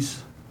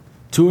 Uzis,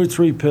 2 or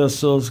 3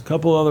 pistols, a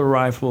couple other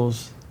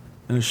rifles,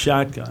 and a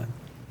shotgun.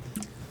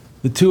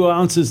 The 2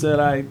 ounces that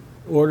I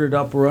ordered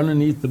up were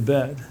underneath the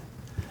bed.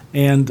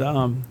 And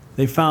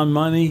they found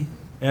money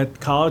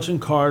at College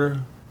and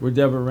Carter, where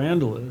Deborah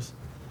Randall is.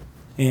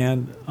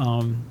 And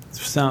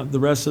the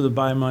rest of the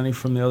buy money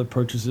from the other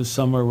purchases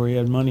somewhere where he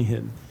had money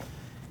hidden.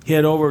 He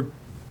had over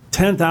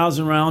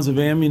 10,000 rounds of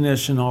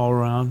ammunition all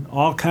around,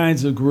 all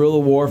kinds of guerrilla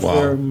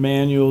warfare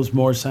manuals,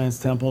 Moore Science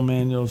Temple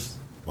manuals,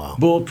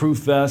 bulletproof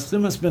vests. There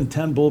must have been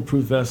 10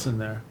 bulletproof vests in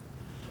there.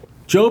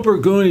 Joe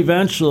Burgoon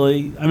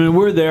eventually,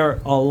 we're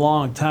there a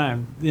long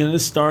time.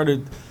 This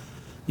started,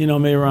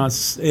 maybe around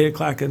 8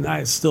 o'clock at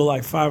night. It's still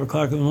like 5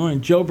 o'clock in the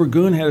morning. Joe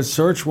Burgoon had a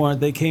search warrant.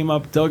 They came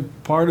up, dug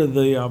part of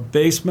the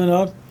basement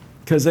up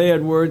because they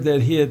had word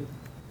that he had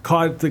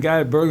caught the guy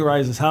that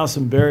burglarized his house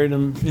and buried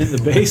him in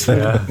the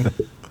basement.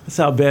 That's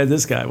how bad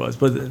this guy was.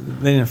 But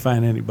they didn't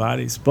find any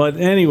bodies. But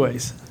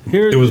anyways,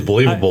 it was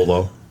believable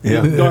though.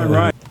 Yeah, darn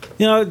right.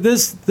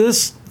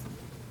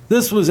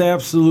 This was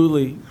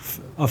absolutely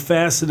a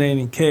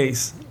fascinating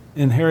case,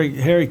 and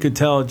Harry could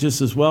tell it just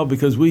as well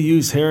because we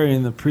used Harry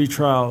in the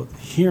pretrial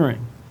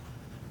hearing,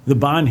 the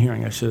bond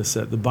hearing, I should have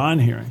said, the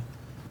bond hearing.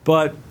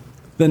 But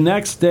the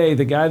next day,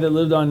 the guy that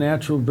lived on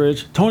Natural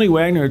Bridge, Tony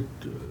Wagner,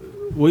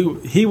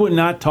 he would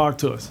not talk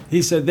to us.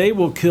 He said, "They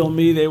will kill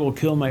me. They will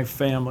kill my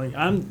family."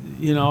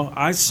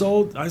 I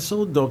sold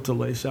dope to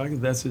Leyshock.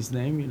 That's his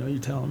name. You're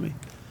telling me.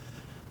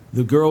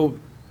 The girl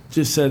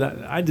just said,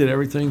 "I did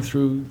everything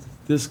through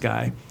this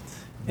guy,"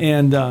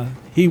 and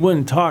he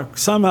wouldn't talk.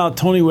 Somehow,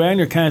 Tony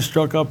Wagner kind of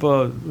struck up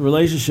a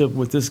relationship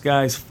with this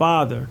guy's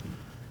father,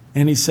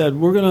 and he said,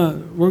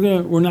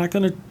 "We're not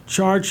gonna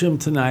charge him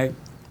tonight,"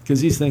 because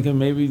he's thinking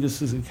maybe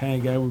this is the kind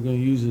of guy we're going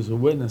to use as a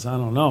witness. I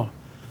don't know.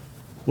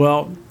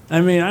 Well, I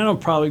don't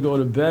probably go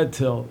to bed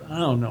till, I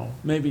don't know,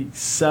 maybe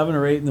 7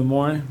 or 8 in the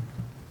morning,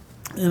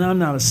 and I'm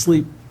not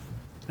asleep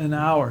an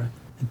hour.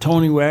 And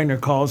Tony Wagner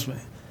calls me.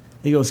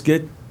 He goes,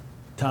 "Get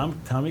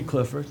Tommy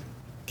Clifford,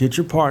 get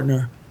your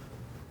partner,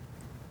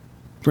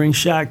 bring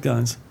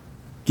shotguns,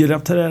 get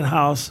up to that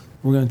house.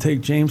 We're going to take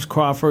James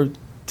Crawford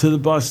to the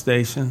bus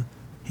station."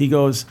 He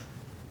goes,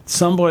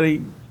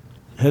 "Somebody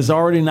has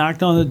already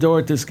knocked on the door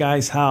at this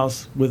guy's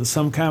house with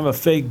some kind of a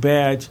fake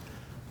badge,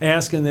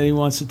 asking that he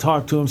wants to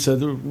talk to him,"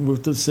 said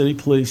with the city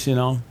police,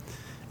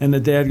 And the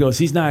dad goes,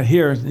 "He's not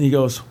here." And he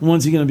goes,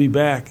 "When's he going to be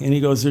back?" And he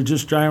goes, "They're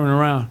just driving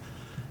around."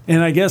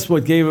 And I guess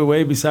what gave it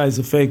away besides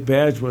the fake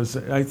badge was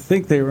I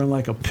think they were in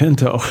like a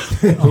Pinto.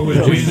 Who was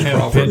James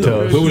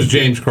Crawford? Who was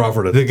James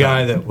Crawford at The the guy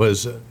time? that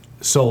was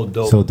sold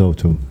dope. So dope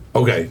to him.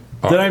 Okay.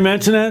 All Did right. I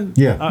mention it?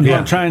 Yeah.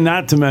 I'm trying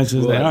not to mention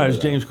his name. All right, it's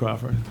James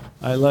Crawford.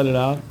 I let it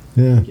out.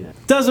 Yeah.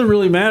 Doesn't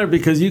really matter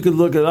because you could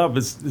look it up.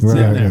 It's in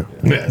Right, there.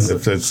 Yeah,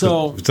 it's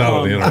out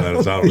on the internet.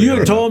 It's out on the You had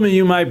internet. told me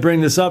you might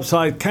bring this up, so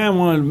I kind of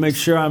wanted to make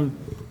sure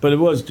but it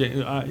was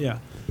James. Yeah.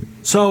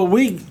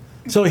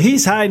 So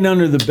he's hiding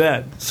under the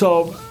bed.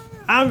 So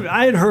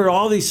I had heard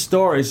all these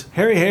stories.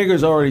 Harry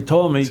Hager's already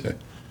told me.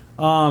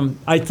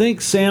 I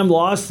think Sam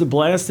lost the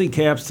blasting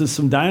caps to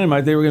some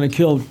dynamite. They were going to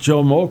kill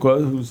Joe Mocha,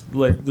 who's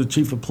like the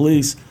chief of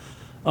police,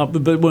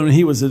 but when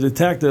he was a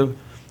detective.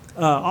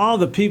 All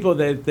the people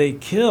that they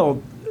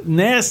killed,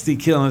 nasty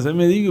killings.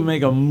 You could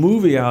make a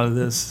movie out of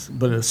this,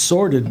 but a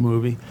sordid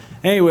movie.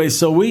 Anyway,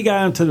 so we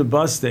got him to the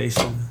bus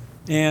station.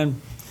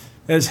 And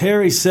as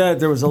Harry said,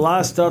 there was a lot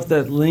of stuff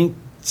that linked.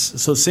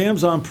 So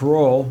Sam's on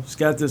parole. He's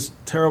got this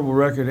terrible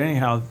record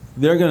anyhow.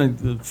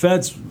 The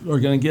feds are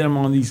going to get him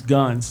on these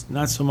guns.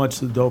 Not so much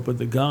the dope, but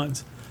the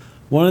guns.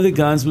 One of the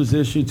guns was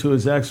issued to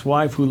his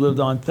ex-wife who lived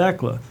on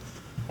Thekla,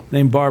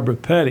 named Barbara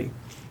Petty.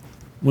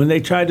 When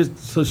they tried to,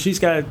 so she's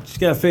got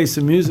to face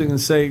the music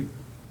and say,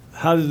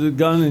 how did the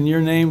gun in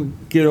your name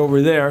get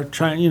over there?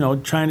 Trying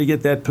to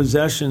get that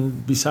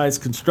possession, besides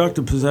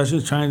constructive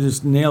possession, trying to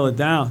just nail it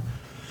down.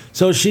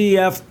 So she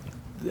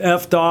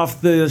effed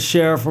off the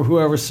sheriff or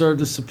whoever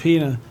served the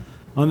subpoena.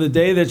 On the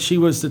day that she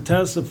was to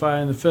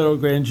testify in the federal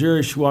grand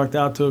jury, she walked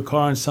out to a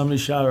car and somebody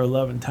shot her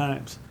 11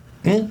 times.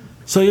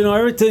 So,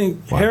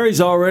 everything, wow.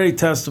 Harry's already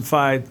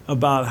testified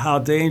about how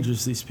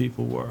dangerous these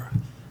people were.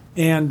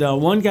 And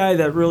one guy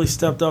that really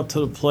stepped up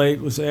to the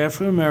plate was an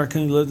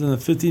African-American who lived in the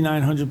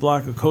 5900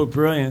 block of Cote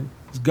Brilliant,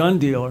 a gun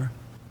dealer,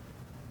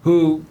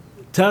 who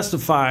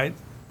testified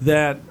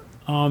that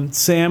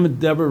Sam and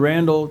Deborah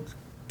Randall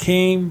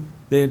came.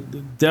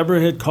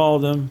 Deborah had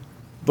called him,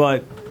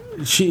 but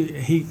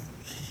he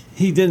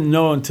didn't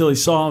know until he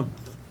saw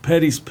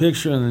Petty's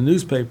picture in the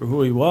newspaper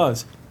who he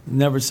was.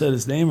 Never said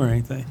his name or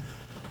anything.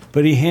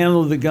 But he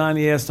handled the gun.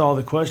 He asked all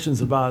the questions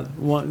about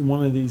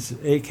one of these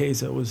AKs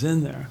that was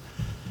in there.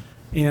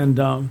 And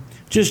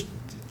just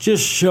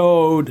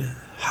showed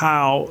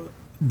how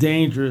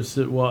dangerous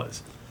it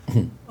was.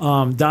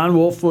 Don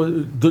Wolf,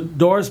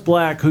 Doris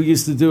Black, who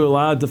used to do a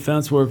lot of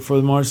defense work for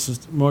the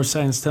Moore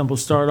Science Temple,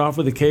 started off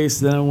with a case,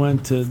 then it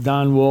went to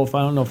Don Wolf. I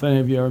don't know if any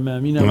of you ever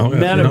met him.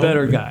 Met a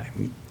better guy.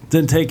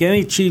 Didn't take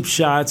any cheap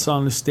shots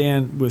on the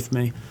stand with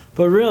me.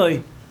 But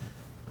really,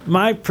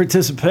 my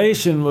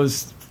participation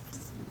was,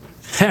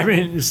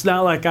 it's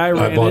not like I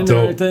ran into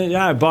anything.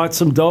 Yeah, I bought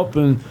some dope,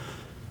 and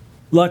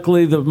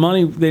luckily the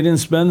money, they didn't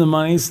spend the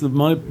monies. The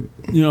money,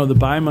 the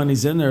buy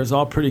money's in there. It's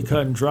all pretty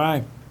cut and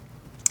dry.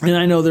 And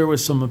I know there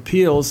was some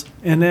appeals.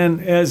 And then,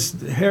 as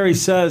Harry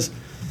says,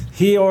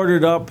 he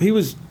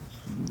was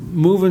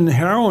moving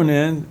heroin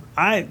in.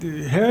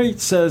 Harry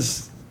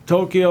says,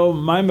 Tokyo,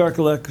 my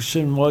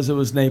recollection was it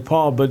was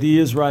Nepal, but he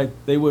is right.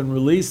 They wouldn't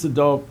release the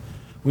dope.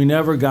 We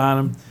never got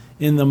him.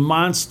 In the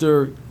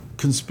monster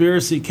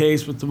conspiracy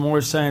case with the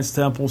Moore Science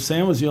Temple,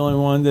 Sam was the only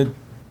one that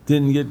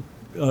didn't get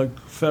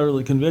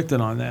federally convicted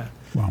on that.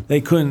 Wow.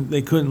 They couldn't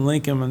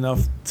link him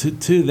enough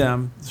to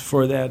them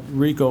for that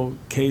RICO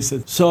case.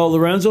 So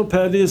Lorenzo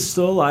Petty is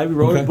still alive. He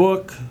wrote a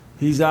book.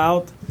 He's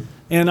out.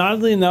 And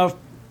oddly enough,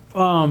 he's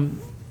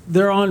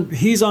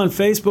on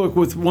Facebook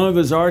with one of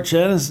his arch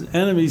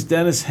enemies,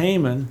 Dennis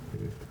Heyman.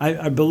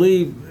 I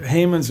believe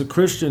Heyman's a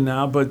Christian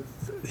now, but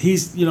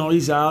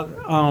he's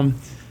out.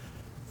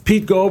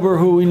 Pete Gober,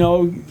 who we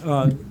know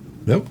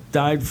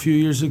died a few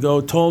years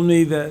ago, told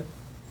me that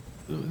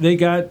they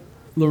got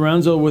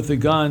Lorenzo with a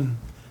gun.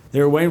 They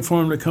were waiting for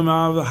him to come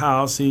out of the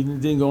house. He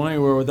didn't go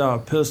anywhere without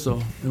a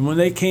pistol. And when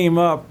they came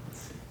up,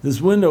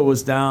 this window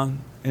was down,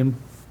 and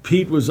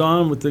Pete was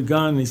on with the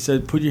gun. He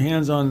said, "Put your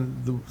hands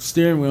on the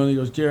steering wheel." And he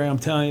goes, "Jerry, I'm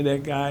telling you,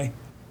 that guy,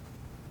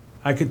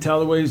 I could tell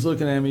the way he's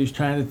looking at me. He's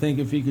trying to think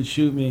if he could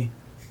shoot me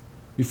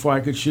before I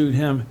could shoot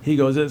him." He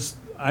goes,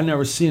 "I've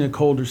never seen a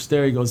colder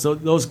stare." He goes,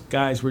 "Those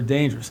guys were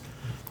dangerous."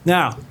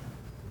 Now,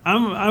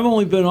 I've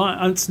only been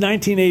on, it's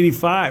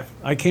 1985.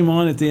 I came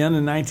on at the end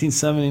of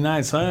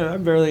 1979, so I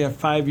barely have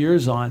 5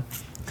 years on.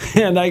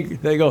 And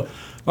they go,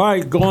 "All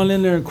right, go on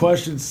in there and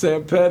question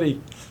Sam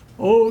Petty."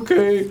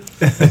 Okay.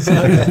 So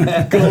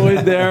I go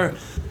in there,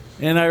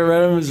 and I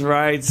read him his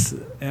rights,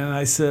 and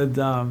I said,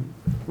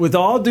 with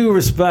all due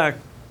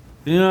respect,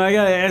 I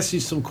got to ask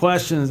you some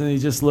questions. And he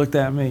just looked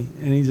at me,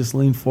 and he just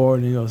leaned forward,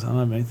 and he goes, "I don't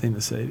have anything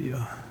to say to you."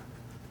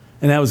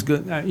 And that was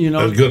good. That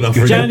was good enough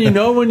for John, you.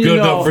 When you good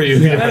know. Good enough for you.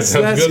 That's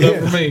good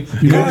enough for me.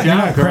 Good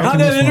job. How'd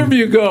that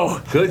interview go?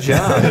 Good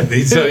job.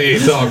 He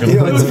ain't talking.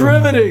 It was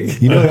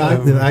riveting.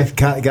 I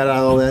got out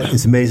of all that.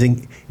 It's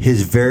amazing.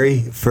 His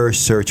very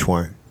first search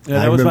warrant.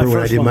 Yeah, I remember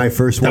when I did my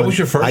first one. That was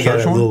your first I got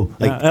search a little,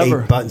 warrant?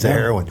 8 buttons of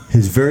heroin.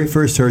 His very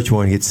first search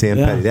warrant hits Sam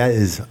Petty. That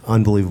is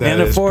unbelievable.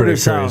 And a is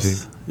Porter's pretty house.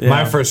 crazy. Yeah.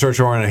 My first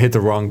search warrant, I hit the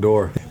wrong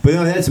door. But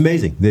that's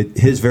amazing. That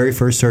his very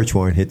first search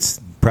warrant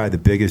hits probably the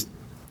biggest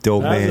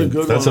dope That was a man.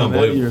 good That's one that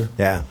unbelievable. year.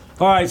 Yeah.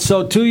 All right,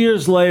 so 2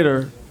 years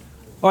later.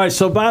 All right,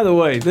 so by the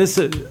way, this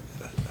is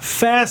a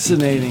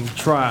fascinating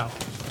trial.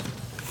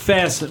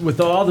 With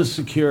all the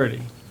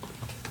security.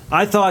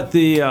 I thought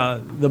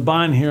the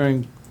bond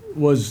hearing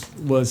was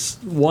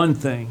one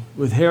thing.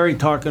 With Harry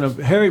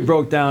Harry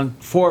broke down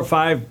 4 or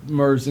 5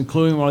 murders,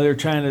 including while they were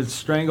trying to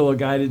strangle a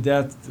guy to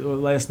death,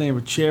 last name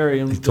of Cherry.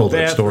 In He told the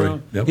that story.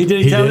 bathroom. Yep. He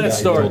did tell that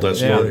story. He told that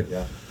story.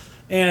 Yeah.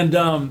 And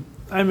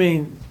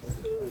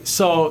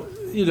so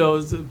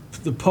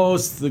the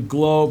Post, the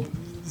Globe,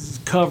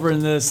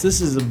 covering this.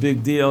 This is a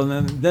big deal.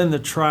 And then the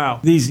trial.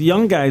 These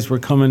young guys were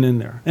coming in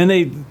there,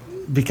 and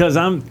because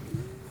I'm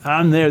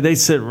there, they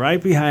sit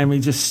right behind me,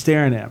 just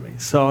staring at me.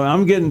 So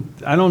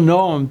I don't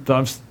know them,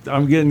 but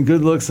I'm getting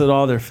good looks at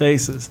all their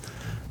faces.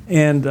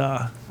 And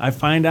I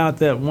find out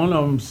that one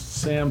of them's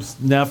Sam's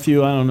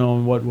nephew. I don't know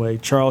in what way,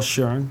 Charles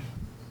Shern.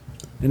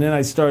 And then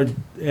I started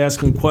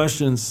asking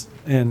questions.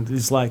 And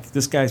he's like,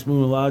 this guy's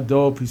moving a lot of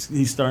dope.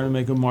 He's starting to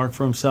make a mark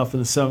for himself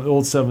in the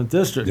old 7th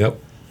District. Yep.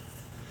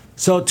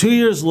 So 2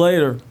 years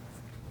later,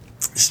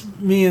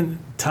 me and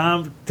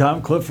Tom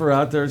Clifford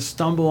out there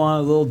stumble on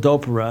a little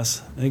dope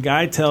arrest. And the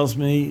guy tells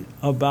me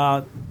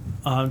about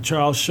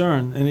Charles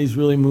Shern, and he's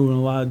really moving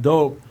a lot of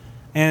dope.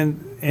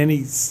 and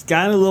he's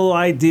got a little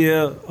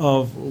idea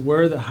of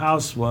where the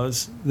house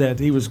was that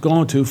he was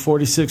going to,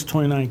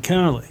 4629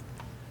 Kennerly.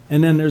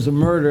 And then there's a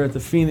murder at the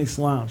Phoenix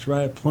Lounge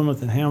right at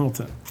Plymouth and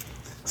Hamilton.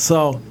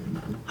 So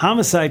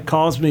homicide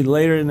calls me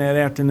later in that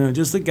afternoon,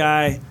 just a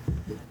guy,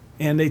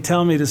 and they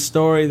tell me the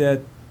story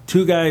that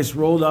two guys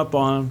rolled up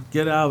on him,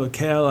 get out of a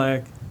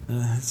Cadillac,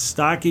 a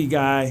stocky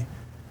guy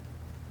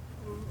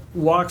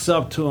walks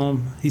up to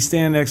him. He's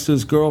standing next to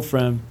his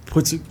girlfriend,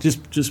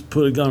 just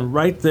put a gun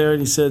right there,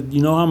 and he said,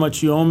 "You know how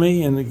much you owe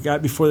me?" And the guy,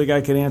 before the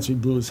guy could answer, he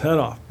blew his head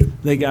off.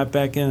 They got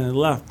back in and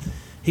left.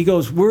 He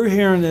goes, "We're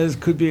hearing that it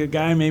could be a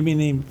guy maybe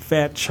named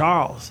Fat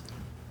Charles."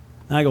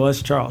 And I go,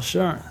 "That's Charles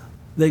Shern."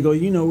 They go,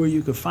 "You know where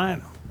you could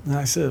find him?" And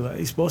I said, "Well,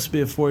 he's supposed to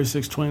be at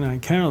 4629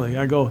 Kennerly."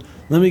 I go,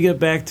 "Let me get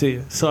back to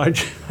you." So I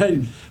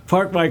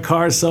parked my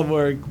car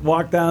somewhere,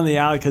 walked down the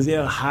alley because he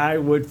had a high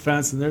wood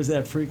fence, and there's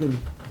that freaking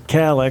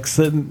Cadillac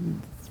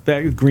sitting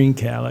back, green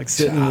Cadillac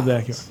sitting in the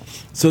backyard.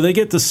 So they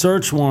get the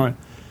search warrant.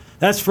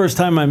 That's the first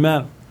time I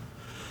met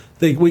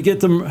him. We get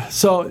the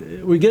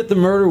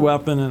murder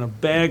weapon in a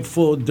bag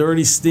full of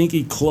dirty,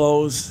 stinky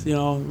clothes. You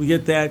know, we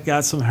get that,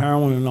 got some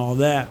heroin and all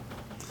that.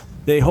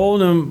 They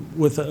hold him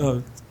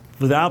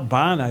without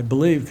bond, I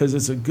believe, because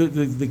it's a good.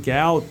 The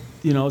gal,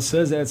 you know,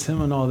 says that's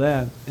him and all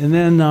that. And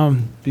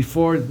then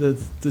before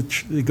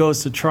it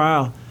goes to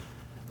trial,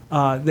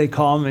 they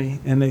called me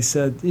and they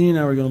said, "You're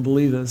never going to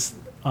believe this.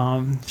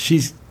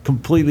 She's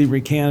completely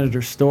recanted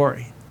her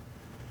story."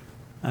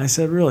 I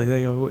said, "Really?"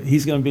 They go,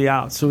 "He's going to be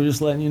out. So we're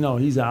just letting you know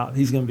he's out.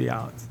 He's going to be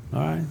out."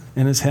 All right.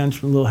 And his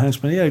little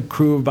henchman, he had a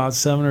crew of about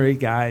 7 or 8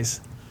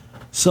 guys.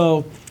 So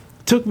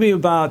it took me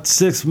about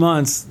 6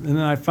 months, and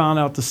then I found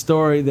out the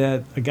story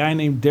that a guy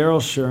named Daryl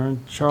Shern,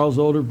 Charles'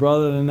 older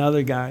brother, and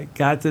another guy,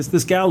 got this.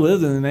 This gal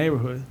lived in the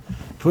neighborhood.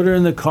 Put her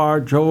in the car,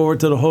 drove over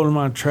to the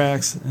Hold'em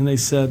tracks, and they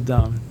said,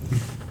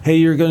 "Hey,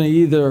 you're going to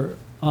either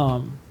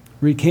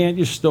recant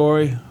your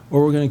story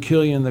or we're going to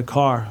kill you in the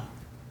car.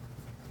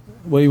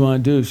 What do you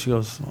want to do?" She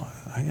goes, "Well,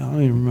 I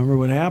don't even remember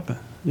what happened."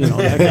 You know,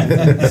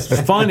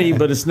 it's funny,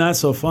 but it's not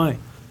so funny.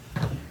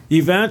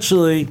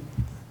 Eventually,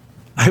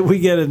 we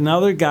get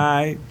another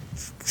guy,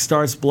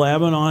 starts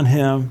blabbing on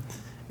him,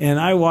 and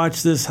I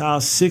watched this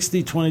house,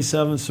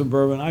 6027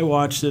 Suburban. I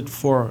watched it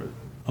for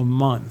a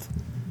month.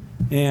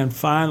 And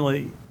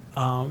finally,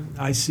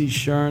 I see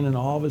Shern and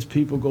all of his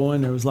people go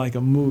in. There was like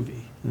a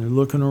movie. And they're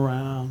looking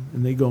around,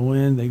 and they go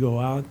in, they go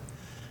out.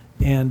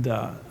 And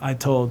I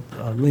told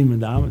Lee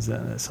Mandamas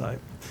that, and it's like,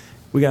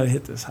 we got to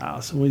hit this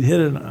house. And we hit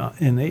it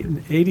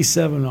in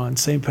 87 on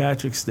St.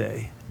 Patrick's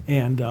Day.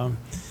 And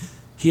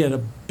he had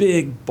a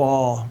big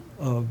ball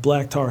of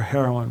black tar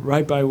heroin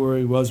right by where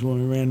he was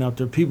when we ran up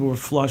there. People were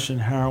flushing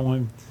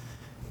heroin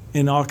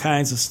and all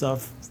kinds of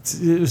stuff.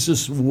 It was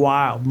just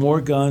wild. More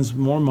guns,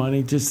 more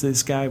money, just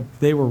this guy.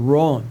 They were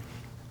rolling.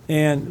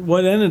 And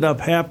what ended up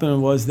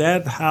happening was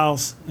that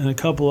house and a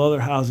couple other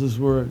houses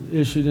were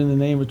issued in the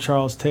name of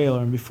Charles Taylor,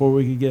 and before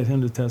we could get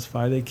him to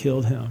testify, they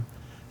killed him.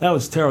 That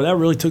was terrible. That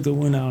really took the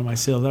wind out of my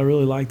sails. I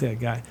really liked that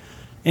guy.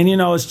 And, you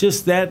know, it's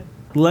just that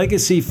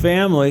legacy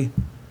family,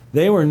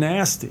 they were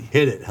nasty.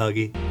 Hit it,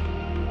 Huggy.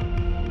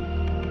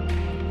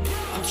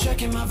 I'm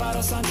checking my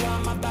vital signs,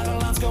 drawing my battle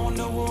lines, going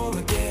to war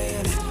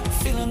again.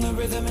 Feeling the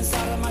rhythm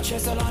inside of my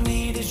chest, all I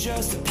need is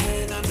just a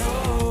pen. I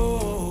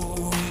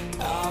know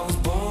I was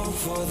born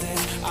for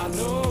this. I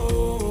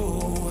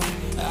know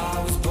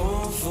I was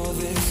born for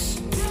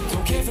this.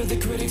 Don't care for the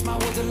critics, my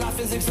words are like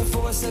physics, a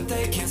force that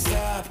they can't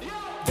stop.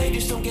 They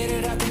just don't get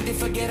it, I think they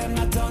forget I'm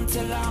not done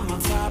till I'm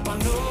on top. I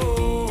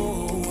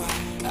know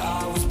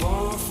I was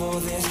born for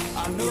this.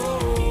 I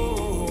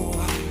know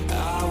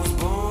I was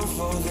born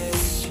for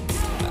this.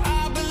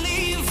 I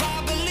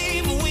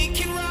believe we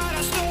can write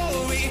our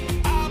story.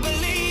 I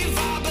believe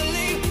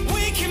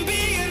we can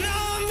be an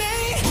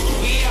army.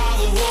 We are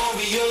the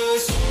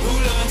warriors who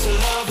learn to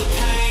love the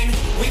pain.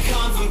 We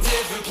come from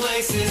different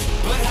places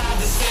but have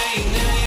the same name.